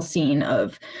immortal scene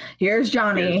of here's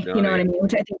Johnny, you know what I mean?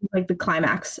 Which I think is like the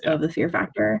climax of the Fear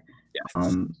Factor.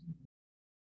 Yes.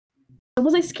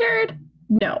 Was I scared?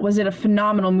 No. Was it a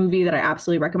phenomenal movie that I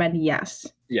absolutely recommend? Yes.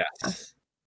 Yes.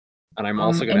 And I'm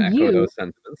also going to echo those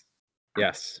sentiments.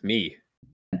 Yes, me.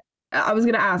 I was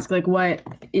going to ask, like, what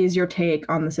is your take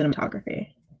on the cinematography?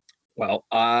 Well,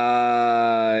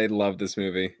 I love this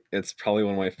movie. It's probably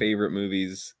one of my favorite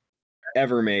movies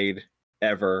ever made,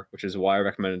 ever, which is why I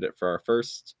recommended it for our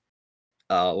first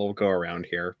little go around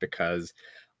here, because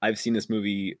I've seen this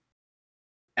movie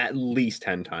at least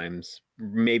 10 times,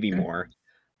 maybe more.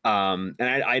 And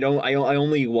I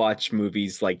only watch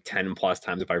movies like 10 plus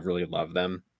times if I really love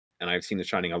them. And I've seen The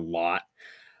Shining a lot.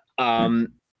 So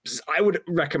I would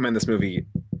recommend this movie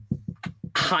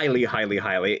highly, highly,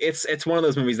 highly. It's one of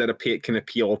those movies that can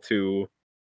appeal to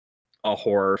a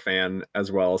horror fan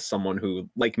as well as someone who,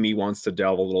 like me, wants to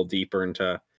delve a little deeper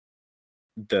into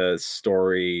the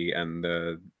story and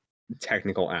the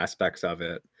technical aspects of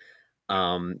it.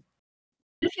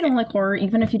 If you don't like horror,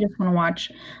 even if you just want to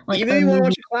watch, like, even if you want to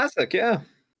watch a classic,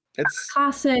 it's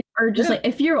classic, or just like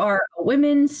if you are a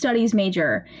women's studies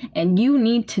major and you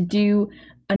need to do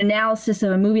an analysis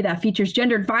of a movie that features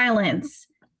gendered violence,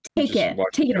 take it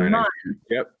and run.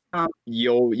 Yep.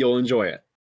 You'll enjoy it.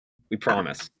 We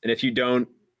promise. And if you don't,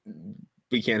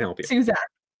 we can't help you.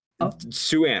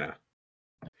 Sue Anna.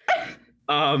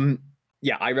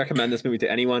 Yeah, I recommend this movie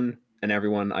to anyone and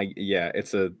everyone.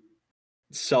 It's a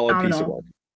solid piece of work.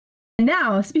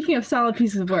 Now, speaking of solid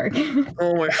pieces of work.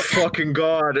 Oh my fucking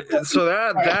god. So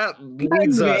that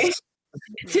leads us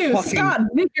to Scott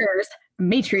Vickers,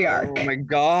 Matriarch. Oh my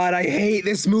god, I hate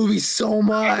this movie so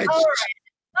much.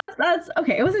 That's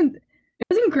okay. It wasn't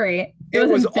great. It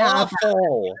was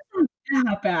awful. It wasn't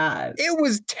that bad. It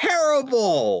was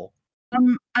terrible.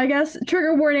 I guess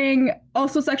trigger warning,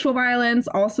 also sexual violence,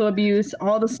 also abuse,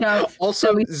 all the stuff.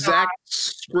 Also Zach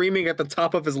screaming at the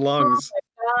top of his lungs. Oh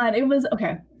my god, it was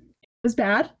okay. It was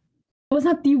bad. It was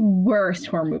not the worst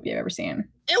horror movie I've ever seen.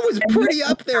 It was pretty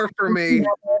up there for me.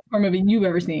 Horror movie you've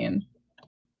ever seen.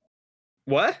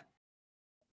 What?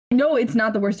 No, it's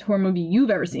not the worst horror movie you've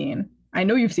ever seen. I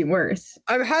know you've seen worse.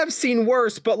 I have seen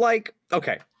worse, but like,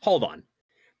 okay, hold on.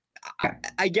 Okay.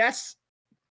 I guess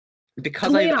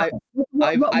because I've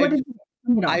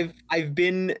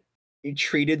been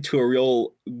treated to a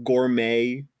real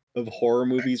gourmet of horror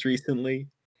movies recently,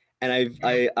 and I've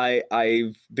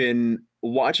been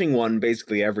watching one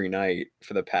basically every night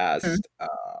for the past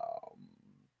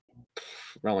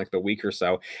around like the week or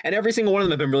so, and every single one of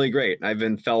them have been really great. I've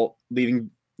been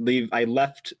I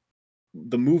left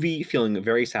the movie feeling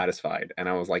very satisfied, and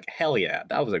I was like, hell yeah,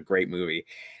 that was a great movie.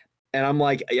 And I'm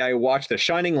like, I watched The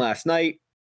Shining last night.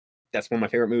 That's one of my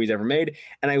favorite movies ever made.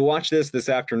 And I watched this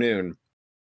afternoon,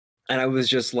 and I was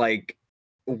just like,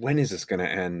 when is this gonna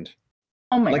end?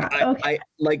 Oh my god! Okay. I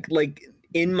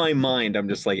in my mind, I'm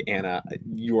just like, Anna,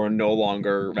 you are no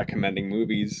longer recommending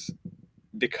movies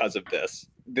because of this.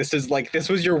 This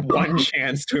was your one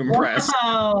chance to impress.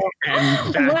 Wow.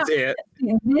 And that's it.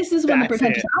 This is when the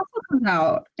pretentious alpha comes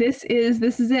out. This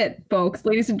is it, folks.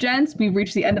 Ladies and gents, we've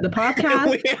reached the end of the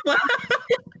podcast.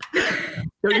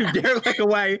 Don't you dare look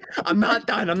away. I'm not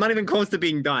done. I'm not even close to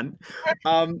being done.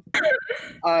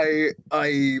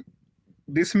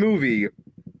 This movie.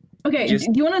 Okay, do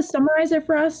you want to summarize it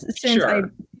for us? Since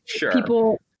sure.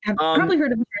 People have probably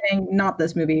heard of Shining, not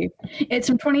this movie. It's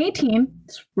from 2018.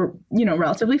 It's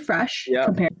relatively fresh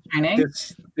compared to Shining.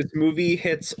 This movie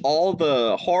hits all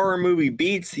the horror movie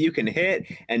beats you can hit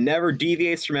and never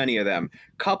deviates from any of them.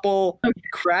 Couple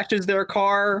crashes their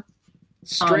car,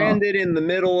 stranded in the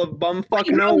middle of bumfuck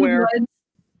nowhere.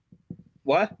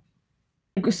 What?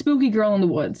 Spooky Girl in the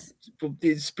Woods.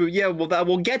 Yeah, well,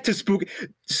 we'll get to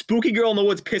Spooky Girl in the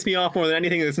Woods pissed me off more than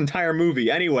anything in this entire movie.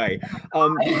 Anyway,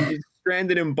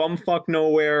 stranded in bumfuck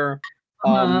nowhere.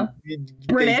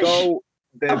 British.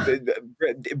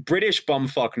 British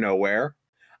bumfuck nowhere.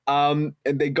 And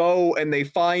they go and they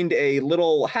find a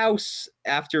little house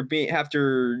after going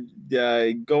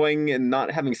and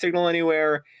not having signal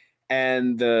anywhere,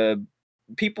 and the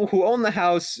people who own the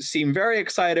house seem very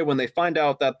excited when they find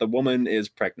out that the woman is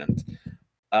pregnant.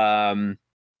 It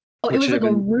was like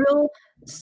a real.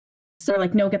 So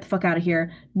like, no, get the fuck out of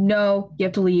here. No, you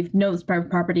have to leave. No, it's private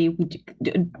property. We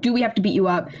have to beat you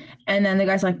up? And then the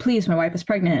guy's like, please, my wife is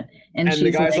pregnant. And she's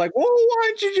the guy's like, well, why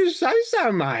don't you just say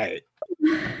so, mate?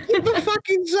 Keep the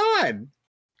fucking son.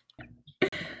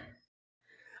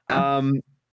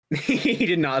 He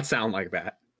did not sound like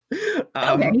that.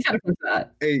 Okay, he's got to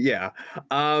that. Yeah.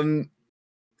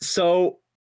 So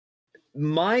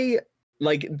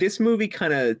this movie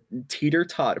kind of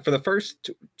teeter-tottered for the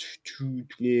first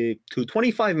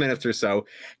 25 minutes or so,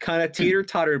 kind of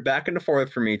teeter-tottered back and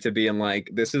forth for me to being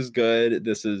like, this is good,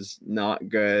 this is not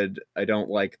good, I don't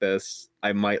like this,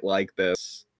 I might like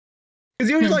this.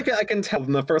 Because usually like I can tell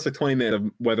in the first like 20 minutes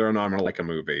of whether or not I'm gonna like a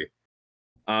movie.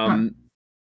 And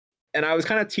I was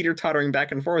kind of teeter-tottering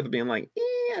back and forth being like,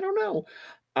 I don't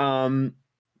know.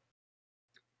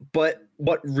 But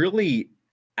what really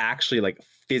actually like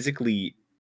physically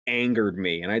angered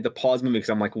me, and I had to pause the movie because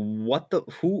I'm like, what the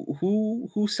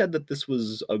who said that this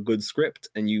was a good script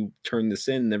and you turned this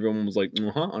in and everyone was like,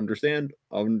 understood,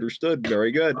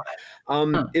 very good.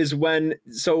 Is when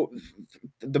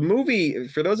the movie,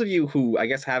 for those of you who I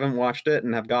guess haven't watched it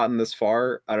and have gotten this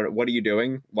far, I don't know, what are you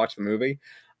doing? Watch the movie.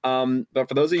 But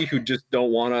for those of you who just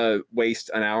don't want to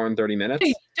waste an hour and 30 minutes,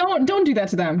 hey, don't do that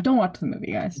to them. Don't watch the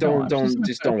movie, guys. Don't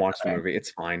watch the movie. It's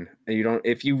fine.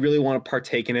 If you really want to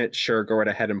partake in it, sure, go right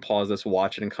ahead and pause this,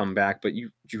 watch it, and come back. But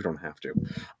you don't have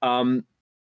to.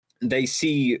 They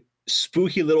see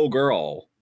spooky little girl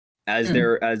as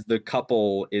the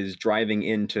couple is driving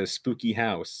into spooky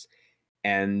house,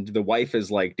 and the wife is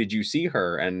like, "Did you see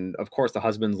her?" And of course, the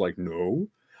husband's like, "No."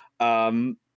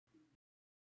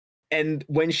 And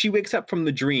when she wakes up from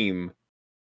the dream,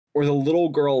 or the little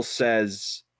girl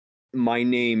says, "My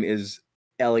name is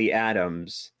Ellie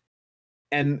Adams,"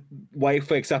 and wife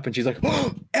wakes up and she's like,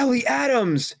 "Oh, Ellie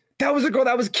Adams! That was a girl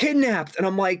that was kidnapped!" And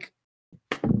I'm like,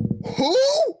 who?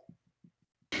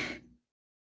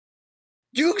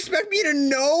 Do you expect me to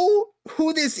know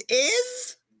who this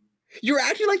is? You're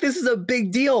acting like this is a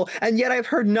big deal, and yet I've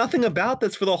heard nothing about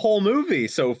this for the whole movie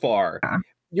so far.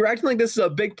 You're acting like this is a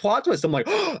big plot twist. I'm like,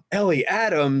 oh, Ellie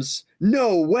Adams?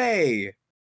 No way!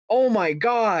 Oh my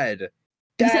god!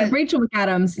 You said Rachel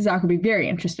McAdams. Zach would be very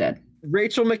interested.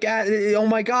 Rachel McAdams! Oh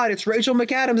my god! It's Rachel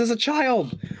McAdams as a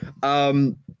child.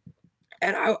 And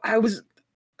I was,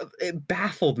 it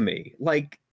baffled me.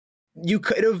 Like, you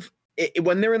could have,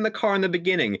 when they're in the car in the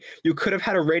beginning, you could have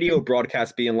had a radio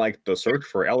broadcast being like, the search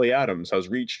for Ellie Adams has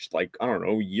reached, like, I don't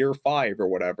know, year 5 or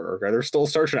whatever. They're still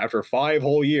searching after 5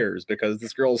 whole years because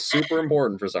this girl's super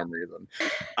important for some reason.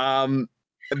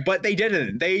 But they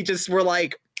didn't. They just were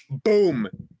like, boom,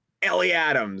 Ellie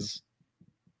Adams.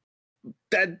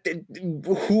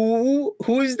 Who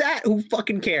is that? Who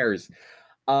fucking cares?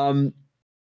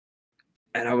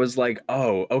 And I was like,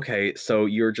 oh, okay, so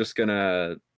you're just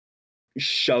gonna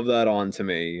shove that onto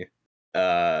me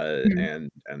and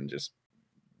just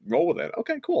roll with it.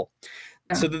 Okay, cool.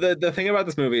 Yeah. So the thing about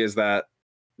this movie is that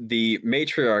the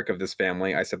matriarch of this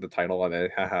family, I said the title and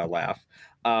I laugh,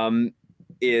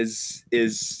 is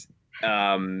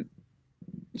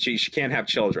she can't have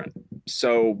children.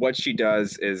 So what she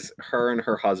does is her and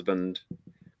her husband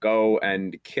go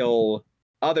and kill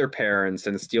other parents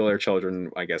and steal their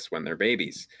children, I guess, when they're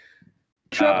babies.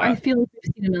 I feel like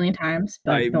we've seen a million times.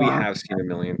 But we have seen a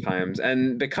million times.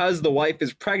 And because the wife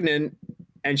is pregnant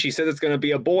and she says it's going to be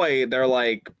a boy, they're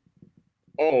like,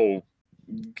 oh,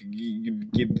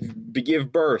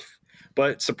 give birth.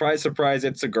 But surprise, surprise,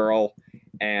 it's a girl.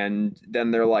 And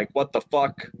then they're like, what the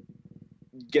fuck?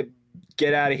 Get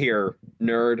out of here,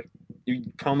 nerd. You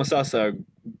promised us a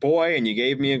boy and you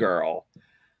gave me a girl.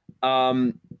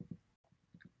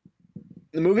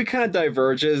 The movie kind of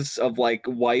diverges of like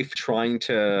wife trying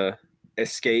to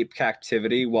escape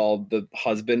captivity while the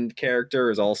husband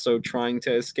character is also trying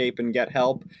to escape and get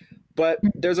help. But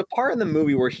there's a part in the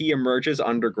movie where he emerges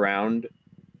underground.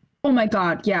 Oh my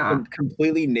god, yeah.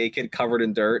 Completely naked, covered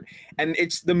in dirt. And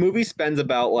the movie spends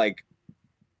about like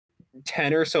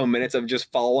 10 or so minutes of just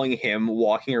following him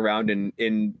walking around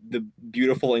in the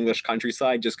beautiful English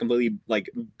countryside, just completely like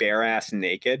bare ass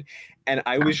naked. And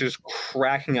I was just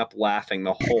cracking up laughing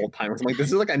the whole time. I was like, this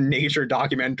is like a nature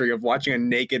documentary of watching a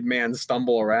naked man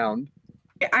stumble around.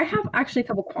 I have actually a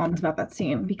couple qualms about that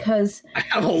scene because I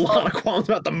have a lot of qualms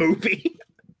about the movie.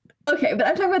 Okay, but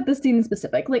I'm talking about this scene in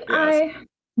specific. Like, yes. I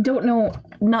don't know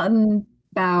nothing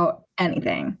about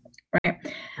anything, right?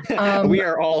 We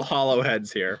are all hollow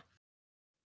heads here.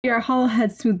 You're a hollow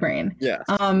head smooth brain. Yes.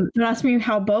 Don't ask me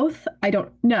how both. I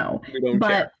don't know. We don't but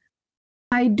care.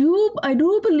 I do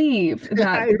believe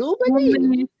that I do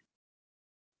believe.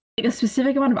 like a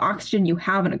specific amount of oxygen you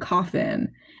have in a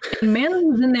coffin. And Manly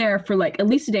was in there for like at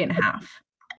least a day and a half.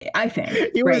 I think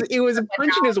He was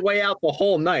punching his way out the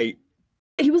whole night.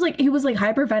 He was like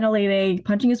hyperventilating,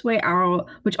 punching his way out,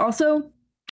 which also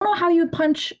I don't know how you would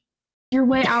punch your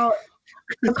way out.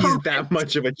 He's that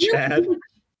much of a Chad.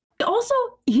 Also,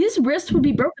 his wrist would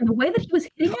be broken. The way that he was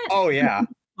hitting it. Oh yeah.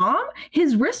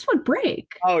 His wrist would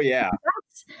break. Oh yeah.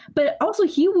 But also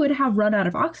he would have run out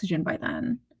of oxygen by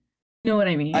then. You know what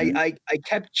I mean? I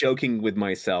kept joking with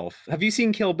myself. Have you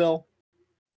seen Kill Bill?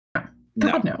 No.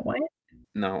 God, no. What?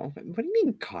 No. What do you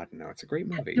mean, God, no? It's a great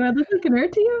movie. Do I look like a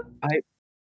nerd to you?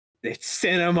 It's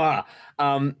cinema.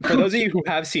 For those of you who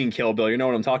have seen Kill Bill, you know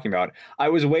what I'm talking about. I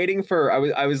was waiting for.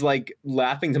 I was like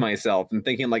laughing to myself and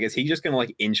thinking, like, is he just gonna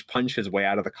like inch punch his way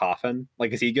out of the coffin?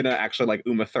 Like, is he gonna actually like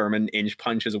Uma Thurman inch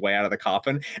punch his way out of the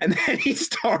coffin? And then he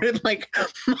started like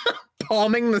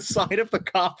palming the side of the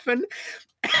coffin,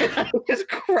 and I was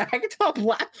cracked up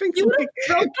laughing. You would have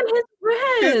broken his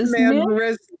wrist. This man's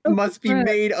wrist must be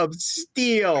made of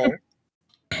steel.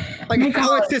 Like,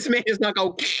 how is this man just not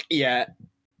go yet?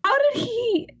 How did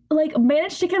he like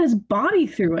manage to get his body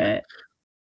through it?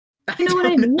 You know what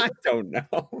I mean? I don't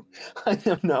know. I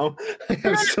don't know. I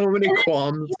have so many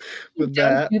qualms with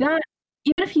that. Do that.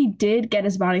 Even if he did get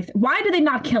his body, why did they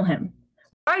not kill him?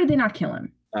 Why did they not kill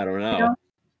him? I don't know. You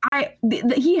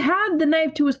know? He had the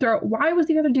knife to his throat. Why was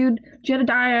the other dude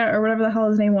Jedediah or whatever the hell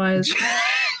his name was?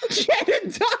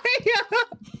 Jedediah.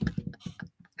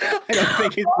 I don't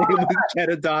think his name was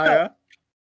Jedediah.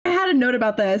 I had a note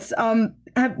about this.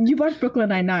 You watched Brooklyn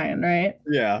Nine-Nine, right?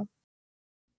 Yeah.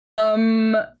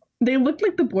 They looked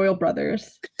like the Boyle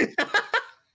brothers. I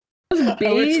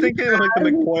was thinking like the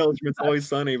McCoyles from It's Always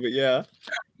Sunny, but yeah.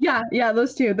 Yeah,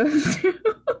 those two.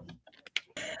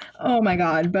 Oh my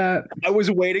god! But I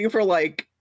was waiting for like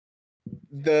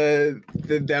them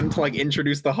to like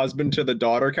introduce the husband to the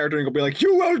daughter character and go be like,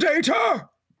 "You will date her,"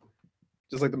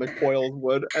 just like the McCoyles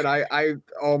would. And I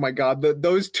oh my god,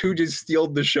 those two just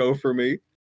stealed the show for me.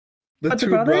 The two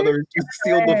brothers just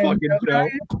stealed the fucking show.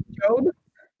 Job?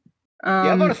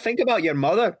 Yeah, I'm gonna think about your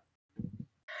mother.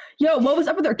 Yo, what was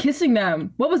up with her kissing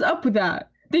them? What was up with that?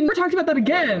 They never talked about that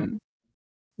again.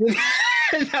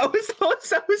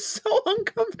 that was so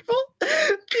uncomfortable.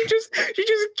 She just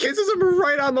kisses him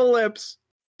right on the lips.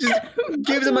 Just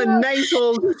gives him a nice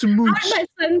little smooch. My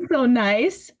son's so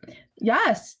nice.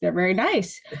 Yes, they're very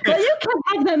nice. But you can't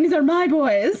have them. These are my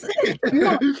boys.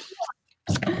 No.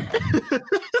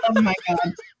 Oh my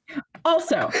god.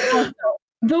 Also,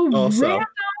 random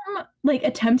like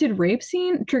attempted rape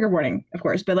scene, trigger warning, of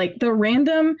course, but like the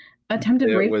random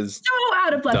attempted rape was so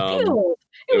out of left field.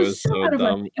 It was so out of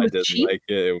dumb. I didn't like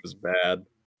it. It was bad.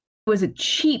 It was a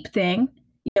cheap thing.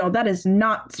 You know, that is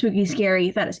not spooky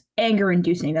scary. That is anger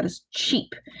inducing. That is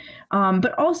cheap.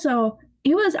 But also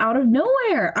it was out of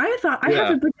nowhere. I thought I have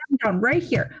to break down right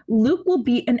here. Luke will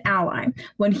be an ally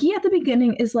when he at the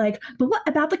beginning is like, but what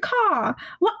about the car?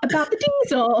 What about the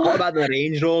diesel? What about that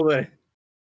angel?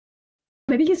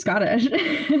 Maybe he's Scottish.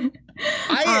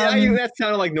 That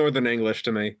sounded like Northern English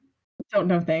to me. Don't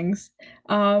know things.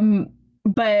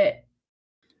 But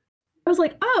I was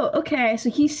like, oh, okay.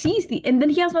 So he sees and then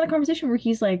he has another conversation where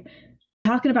he's like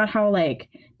talking about how like,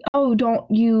 oh, don't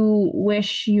you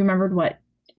wish you remembered what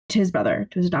to his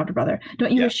adopted brother.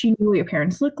 Don't you wish you knew what your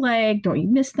parents look like? Don't you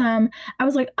miss them? I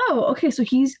was like, oh, okay. So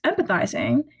he's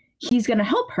empathizing. He's going to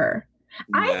help her.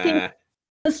 Nah. I think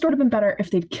the story would have been better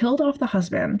if they'd killed off the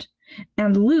husband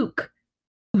and Luke,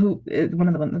 who is one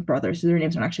of the brothers, their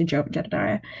names aren't actually Job and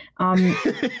Jedediah.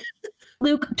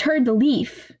 Luke turned the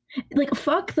leaf. Like,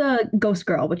 fuck the ghost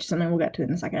girl, which is something we'll get to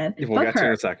in a second. We'll get to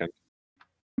in a second.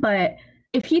 But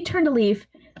if he turned a leaf,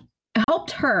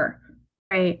 helped her,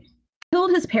 right?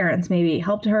 Killed his parents, maybe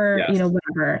helped her, you know,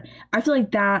 whatever. I feel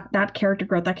like that character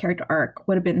growth, that character arc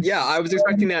would have been. Yeah, I was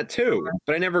expecting that too,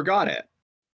 but I never got it.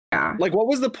 Yeah. Like, what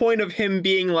was the point of him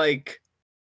being like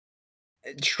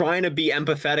trying to be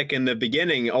empathetic in the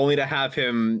beginning, only to have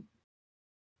him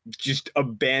just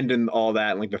abandon all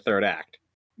that in like the third act,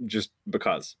 just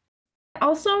because? I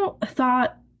also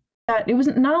thought that it was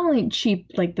not only cheap,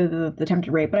 like the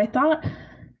attempted rape, but I thought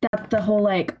that the whole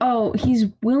like, oh, he's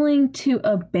willing to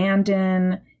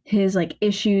abandon his like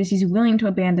issues, he's willing to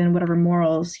abandon whatever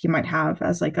morals he might have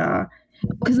as like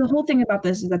because the whole thing about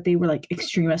this is that they were like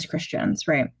extremist Christians,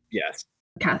 right? Yes.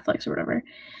 Catholics or whatever.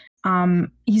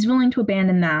 He's willing to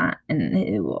abandon that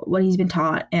and what he's been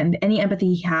taught and any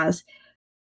empathy he has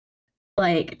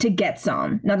like to get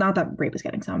some. Not that Rape is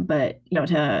getting some, but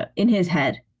to in his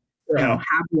head, Yeah.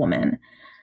 have a woman.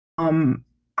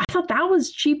 I thought that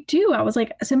was cheap too. I was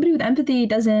like, somebody with empathy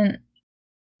doesn't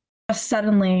just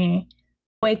suddenly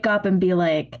wake up and be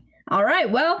like, all right,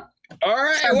 well,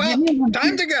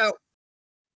 time to go.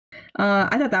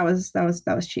 I thought that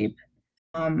was cheap.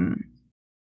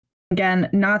 Again,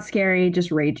 not scary,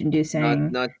 just rage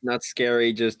inducing. Not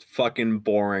scary, just fucking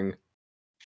boring.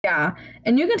 Yeah,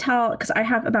 and you can tell because I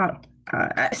have about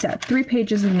I said 3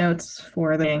 pages of notes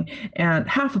for the thing and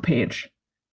half a page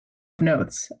of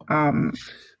notes.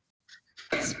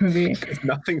 This movie,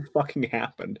 nothing fucking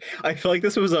happened. I feel like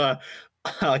this was a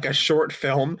short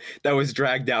film that was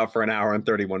dragged out for an hour and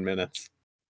 31 minutes.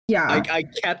 Yeah, I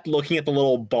kept looking at the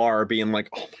little bar, being like,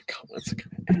 "Oh my god, when's it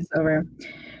gonna end? It's over."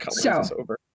 It's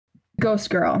over. Ghost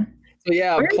Girl. So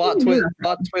yeah, plot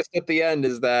twist at the end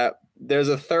is that there's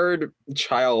a third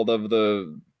child of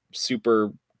the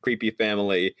super creepy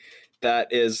family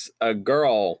that is a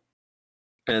girl,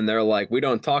 and they're like, we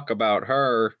don't talk about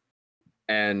her,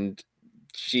 and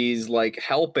she's like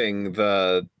helping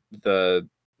the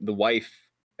wife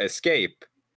escape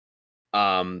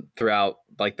throughout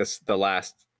like the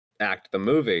last act of the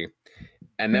movie.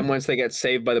 And then once they get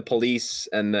saved by the police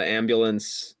and the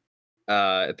ambulance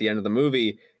at the end of the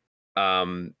movie,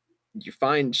 you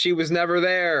find she was never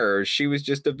there. She was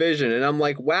just a vision. And I'm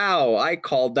like, wow, I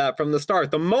called that from the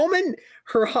start. The moment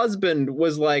her husband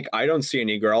was like, I don't see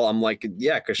any girl, I'm like,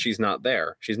 yeah, because she's not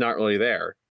there. She's not really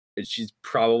there. She's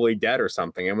probably dead or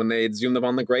something. And when they zoomed up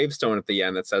on the gravestone at the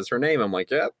end that says her name, I'm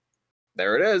like, yep,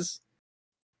 there it is.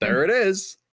 There it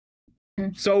is.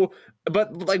 So,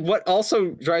 but like what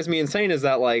also drives me insane is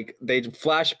that like they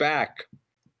flash back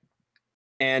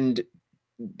and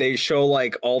they show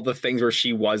like all the things where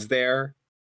she was there,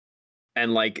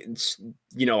 and like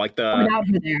like the without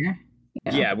her there.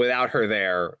 Yeah, without her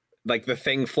there, like the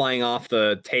thing flying off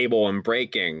the table and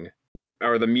breaking,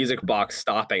 or the music box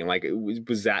stopping. Like,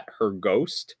 was that her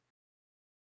ghost?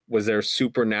 Was there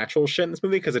supernatural shit in this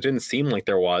movie? Because it didn't seem like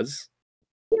there was.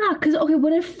 Yeah, because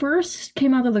when it first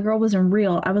came out that the girl wasn't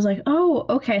real, I was like, oh,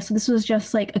 okay, so this was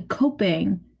just like a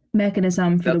coping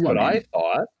mechanism for the woman. That's what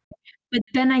I thought. But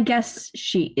then I guess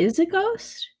she is a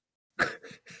ghost.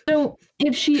 So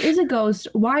if she is a ghost,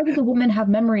 why would the woman have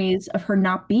memories of her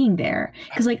not being there?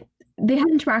 Because like they had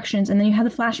interactions, and then you had the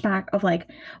flashback of like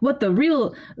what the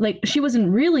real, like she wasn't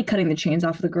really cutting the chains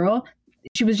off of the girl.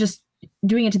 She was just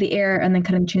doing it to the air and then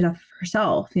cutting the chains off of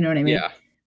herself. You know what I mean? Yeah.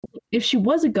 If she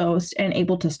was a ghost and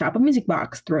able to stop a music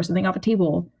box, throw something off a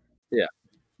table. Yeah.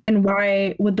 And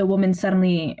why would the woman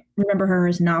suddenly remember her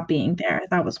as not being there?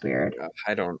 That was weird.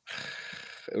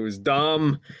 It was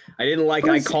dumb. I didn't like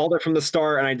it. I called it from the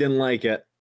start and I didn't like it.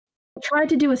 I tried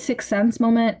to do a Sixth Sense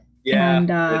moment. Yeah, and,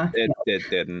 it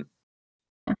didn't.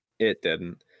 It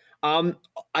didn't.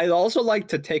 I'd also like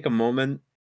to take a moment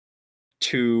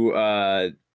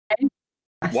to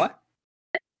what?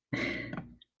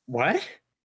 What?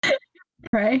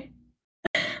 Pray?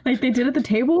 Like they did at the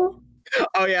table?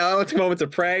 Oh yeah, I want to take a moment to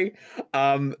pray.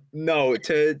 No,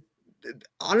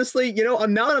 honestly, now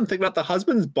that I'm thinking about, the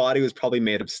husband's body was probably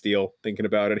made of steel. Thinking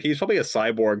about it, he's probably a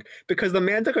cyborg because the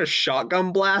man took a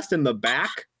shotgun blast in the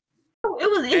back. Oh,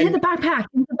 it hit the backpack.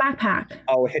 It hit the backpack.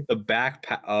 Oh, it hit the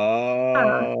backpack.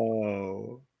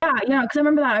 Oh. Yeah, because I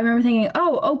remember that. I remember thinking,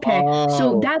 oh, okay.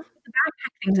 So that's what the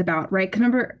backpack thing's about, right? Because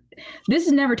remember, this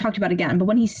is never talked about again, but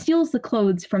when he steals the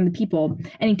clothes from the people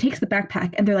and he takes the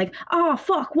backpack and they're like, oh,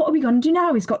 fuck, what are we going to do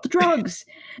now? He's got the drugs.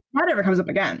 That never comes up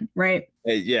again, right?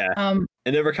 Yeah.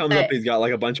 It never comes up. He's got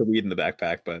like a bunch of weed in the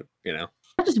backpack, but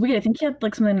That's just weird. I think he had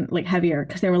like something like heavier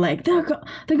because they were like, they're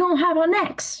going to have our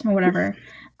necks or whatever.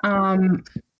 Why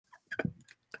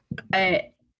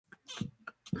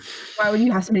would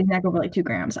you have somebody's neck over like 2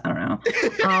 grams? I don't know.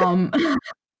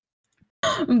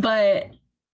 But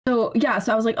so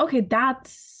I was like, okay,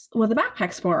 that's what the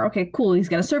backpack's for. Okay, cool. He's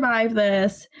gonna survive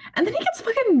this, and then he gets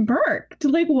fucking burnt.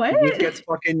 Like what? He gets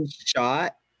fucking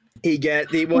shot. He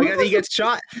gets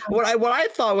shot. What I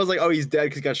thought was like, oh, he's dead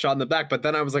because he got shot in the back. But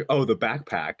then I was like, oh, the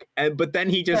backpack. But then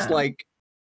he just like,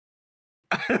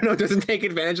 I don't know, doesn't take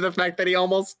advantage of the fact that he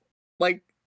almost like,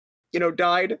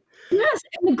 died. Yes,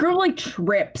 and the girl like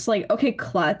trips, like, okay,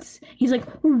 klutz. He's like,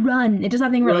 run. It does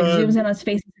that thing where it like zooms in on his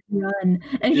face, like, run,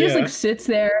 and he just like sits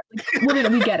there. Like,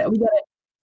 we get it.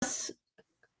 There's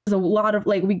a lot of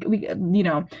like we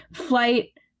flight,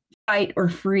 fight, or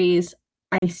freeze.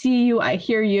 I see you. I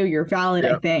hear you. You're valid.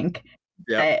 I think.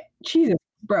 Yeah. Jesus,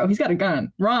 bro, he's got a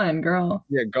gun. Run, girl.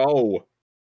 Yeah, go.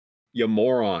 You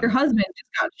moron. Your husband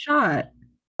just got shot.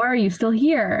 Why are you still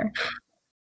here?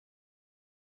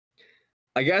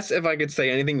 I guess if I could say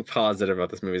anything positive about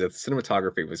this movie, that the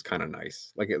cinematography was kind of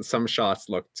nice. Like some shots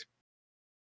looked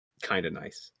kind of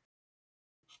nice,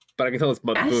 but I can tell this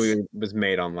movie was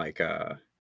made on like a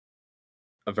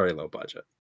very low budget.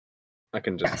 I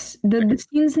can just the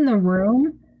scenes in the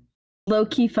room low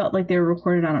key felt like they were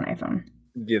recorded on an iPhone.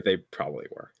 Yeah, they probably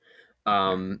were.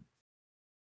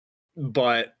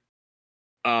 But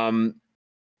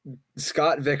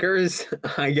Scott Vickers,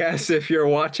 I guess if you're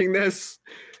watching this,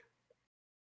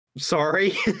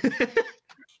 sorry.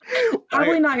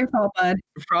 Probably not your fault, bud.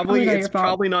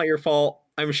 Probably not your fault.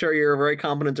 I'm sure you're a very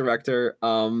competent director.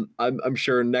 I'm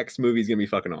sure next movie is gonna be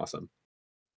fucking awesome.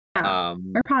 Yeah.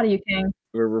 We're proud of you, King.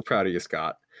 We're proud of you,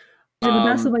 Scott. You're the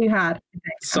best of what you had.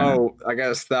 So I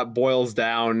guess that boils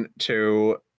down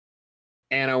to,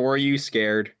 Anna, were you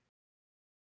scared?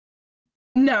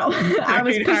 No, I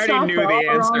was pissed off for all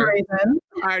the wrong reasons.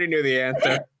 I already knew the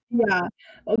answer. Yeah.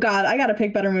 Oh God, I gotta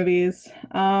pick better movies.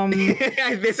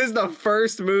 This is the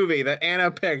first movie that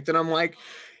Anna picked, and I'm like,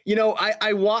 you know,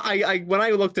 I when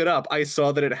I looked it up, I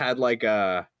saw that it had like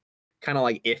a kind of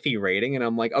like iffy rating, and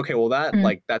I'm like, okay, well that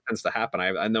that tends to happen.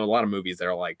 I know a lot of movies that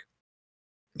are like,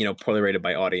 you know, poorly rated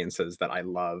by audiences that I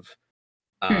love,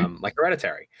 like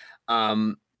Hereditary,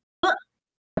 and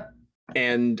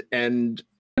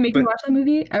make me watch that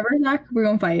movie ever, Zach? We're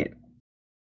gonna fight.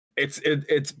 It's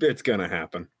gonna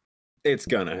happen. It's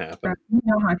gonna happen. You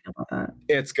know how I feel about that.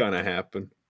 It's gonna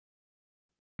happen.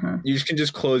 You can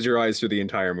just close your eyes through the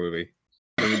entire movie,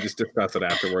 and we just discuss it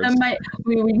afterwards.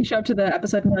 We can show up to the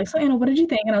episode and be like, so Anna, what did you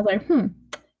think? And I was like,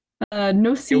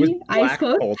 no C, eyes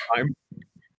closed. Whole time.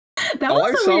 That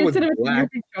was a weird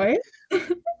cinematic choice.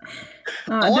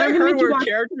 All I heard were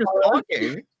characters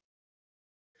talking.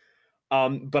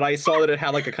 But I saw that it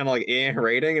had like a kind of like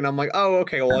rating, and I'm like, oh,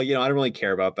 okay, well, you know, I don't really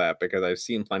care about that because I've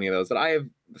seen plenty of those that I have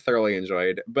thoroughly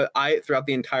enjoyed. But throughout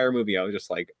the entire movie, I was just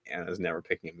like, Anna's never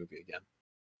picking a movie again.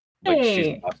 Like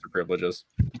she's lost her privileges.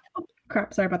 Oh,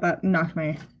 crap! Sorry about that. Knocked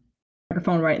my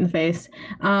microphone right in the face.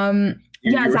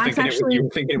 Zach's actually. You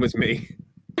were thinking it was me.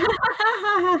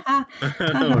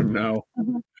 Oh no.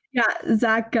 Yeah,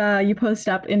 Zach, you post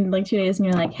up in like 2 days and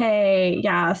you're like, hey,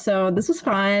 yeah, so this was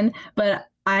fun, but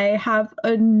I have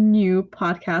a new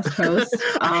podcast host.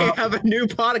 I have a new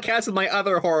podcast with my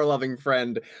other horror-loving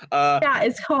friend. Yeah,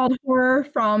 it's called Horror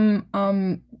from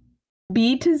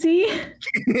B to Z.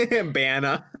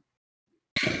 Banna.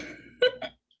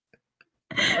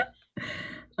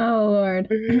 Oh Lord.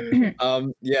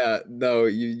 Yeah, no,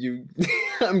 you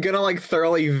I'm gonna like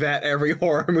thoroughly vet every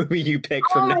horror movie you pick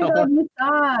from now on.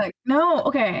 No,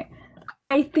 okay.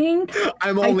 I think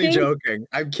I'm only joking.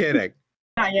 I'm kidding.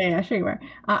 Yeah, sure you were.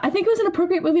 I think it was an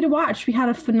appropriate movie to watch. We had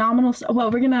a phenomenal.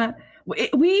 Well,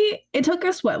 it took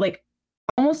us like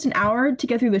almost an hour to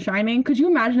get through The Shining. Could you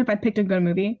imagine if I picked a good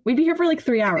movie? We'd be here for like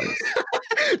 3 hours.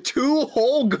 2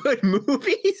 whole good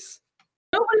movies?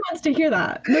 Nobody wants to hear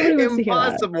that. Nobody wants to hear that.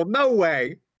 Impossible. No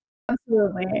way.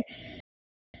 Absolutely.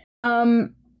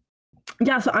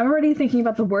 Yeah, so I'm already thinking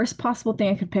about the worst possible thing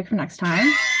I could pick for next time.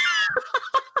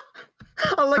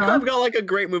 I've got like a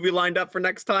great movie lined up for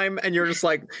next time, and you're just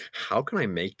like, how can I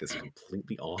make this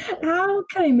completely awful? How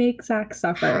can I make Zach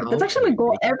suffer? That's actually my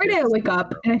goal. Every day I wake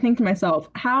up and I think to myself,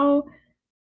 how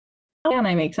can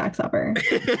I make Zach suffer?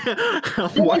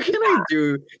 What can I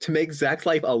do to make Zach's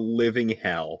life a living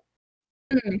hell?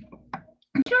 Not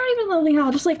even living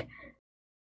hell, just like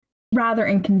rather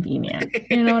inconvenient.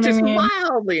 You know what I mean? Just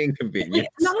mildly inconvenient.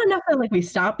 Not enough that like we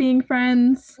stop being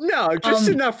friends. No, just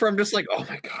enough for I'm just like, oh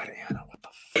my God, Anna, what the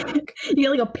fuck? You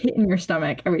get like a pit in your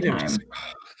stomach every time. Just, oh,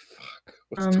 fuck.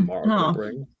 What's tomorrow gonna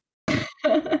bring?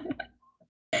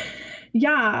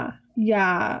 Yeah.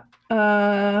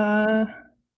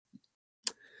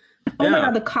 Oh my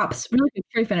God, the cops. Really quick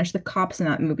before we finish, the cops in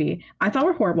that movie I thought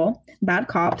were horrible. Bad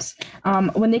cops.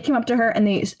 When they came up to her and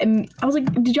I was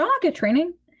like, did y'all not get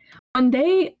training? And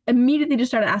they immediately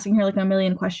just started asking her like a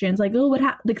million questions, like, oh, what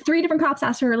happened? Like 3 different cops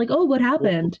asked her, like, oh, what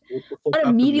happened? And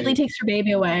immediately takes her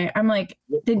baby away. I'm like,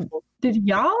 did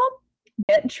y'all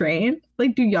get trained?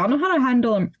 Like, do y'all know how to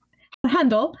handle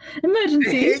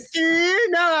emergencies? Do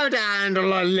you know how to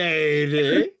handle a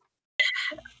lady?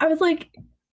 I was like,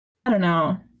 I don't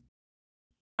know.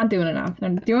 Not doing enough.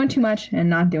 I'm doing too much and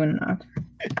not doing enough.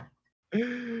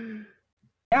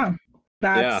 Yeah.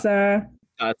 That's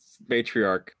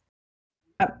matriarch.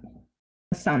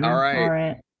 Son. All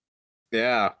right.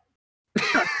 Yeah.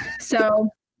 So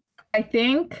I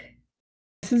think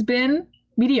this has been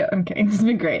mediocre. Okay, this has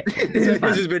been great. This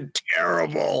has been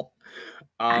terrible.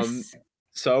 Yes.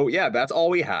 So yeah, that's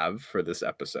all we have for this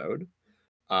episode.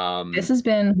 This has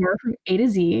been Horror from A to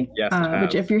Z. Yes, it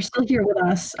which, has. if you're still here with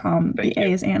us, the Thank A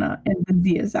you. is Anna and the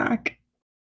Z is Zach.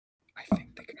 I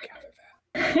think they could gather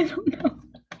that. I don't know.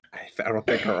 I don't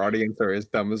think our audience are as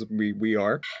dumb as we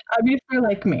are. I mean, if they're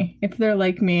like me,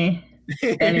 anyway.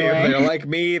 If they're like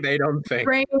me, they don't think.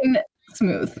 Brain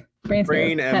smooth. Brain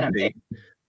smooth. Head empty.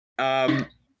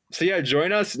 So yeah,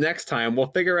 join us next time.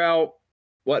 We'll figure out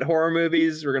what horror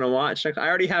movies we're gonna watch. I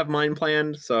already have mine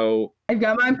planned, so I've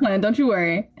got mine planned. Don't you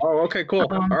worry. Oh, okay, cool.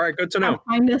 All right, good to know. I'll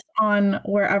find this on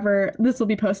wherever this will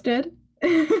be posted.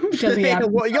 Because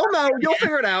well, you'll know. You'll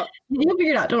figure it out. You'll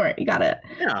figure it out. Don't worry. You got it.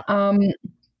 Yeah.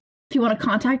 If you want to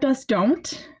contact us,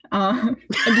 don't. I'm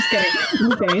just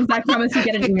kidding. Zach promised you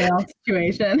get an email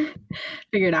situation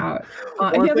figured out.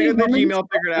 If you get the Gmail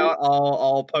figured out,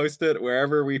 I'll post it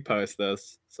wherever we post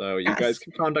this. So you guys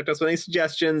can contact us with any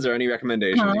suggestions or any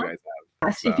recommendations you guys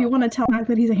have. So. If you want to tell Zach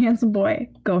that he's a handsome boy,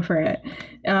 go for it.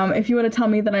 If you want to tell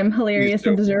me that I'm hilarious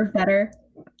and deserve better,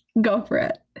 go for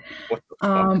it. What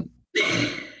the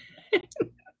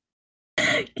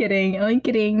fuck? Kidding. I'm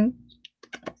kidding.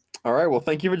 All right. Well,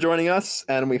 thank you for joining us,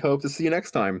 and we hope to see you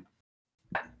next time.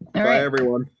 Bye,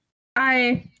 everyone.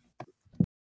 Bye.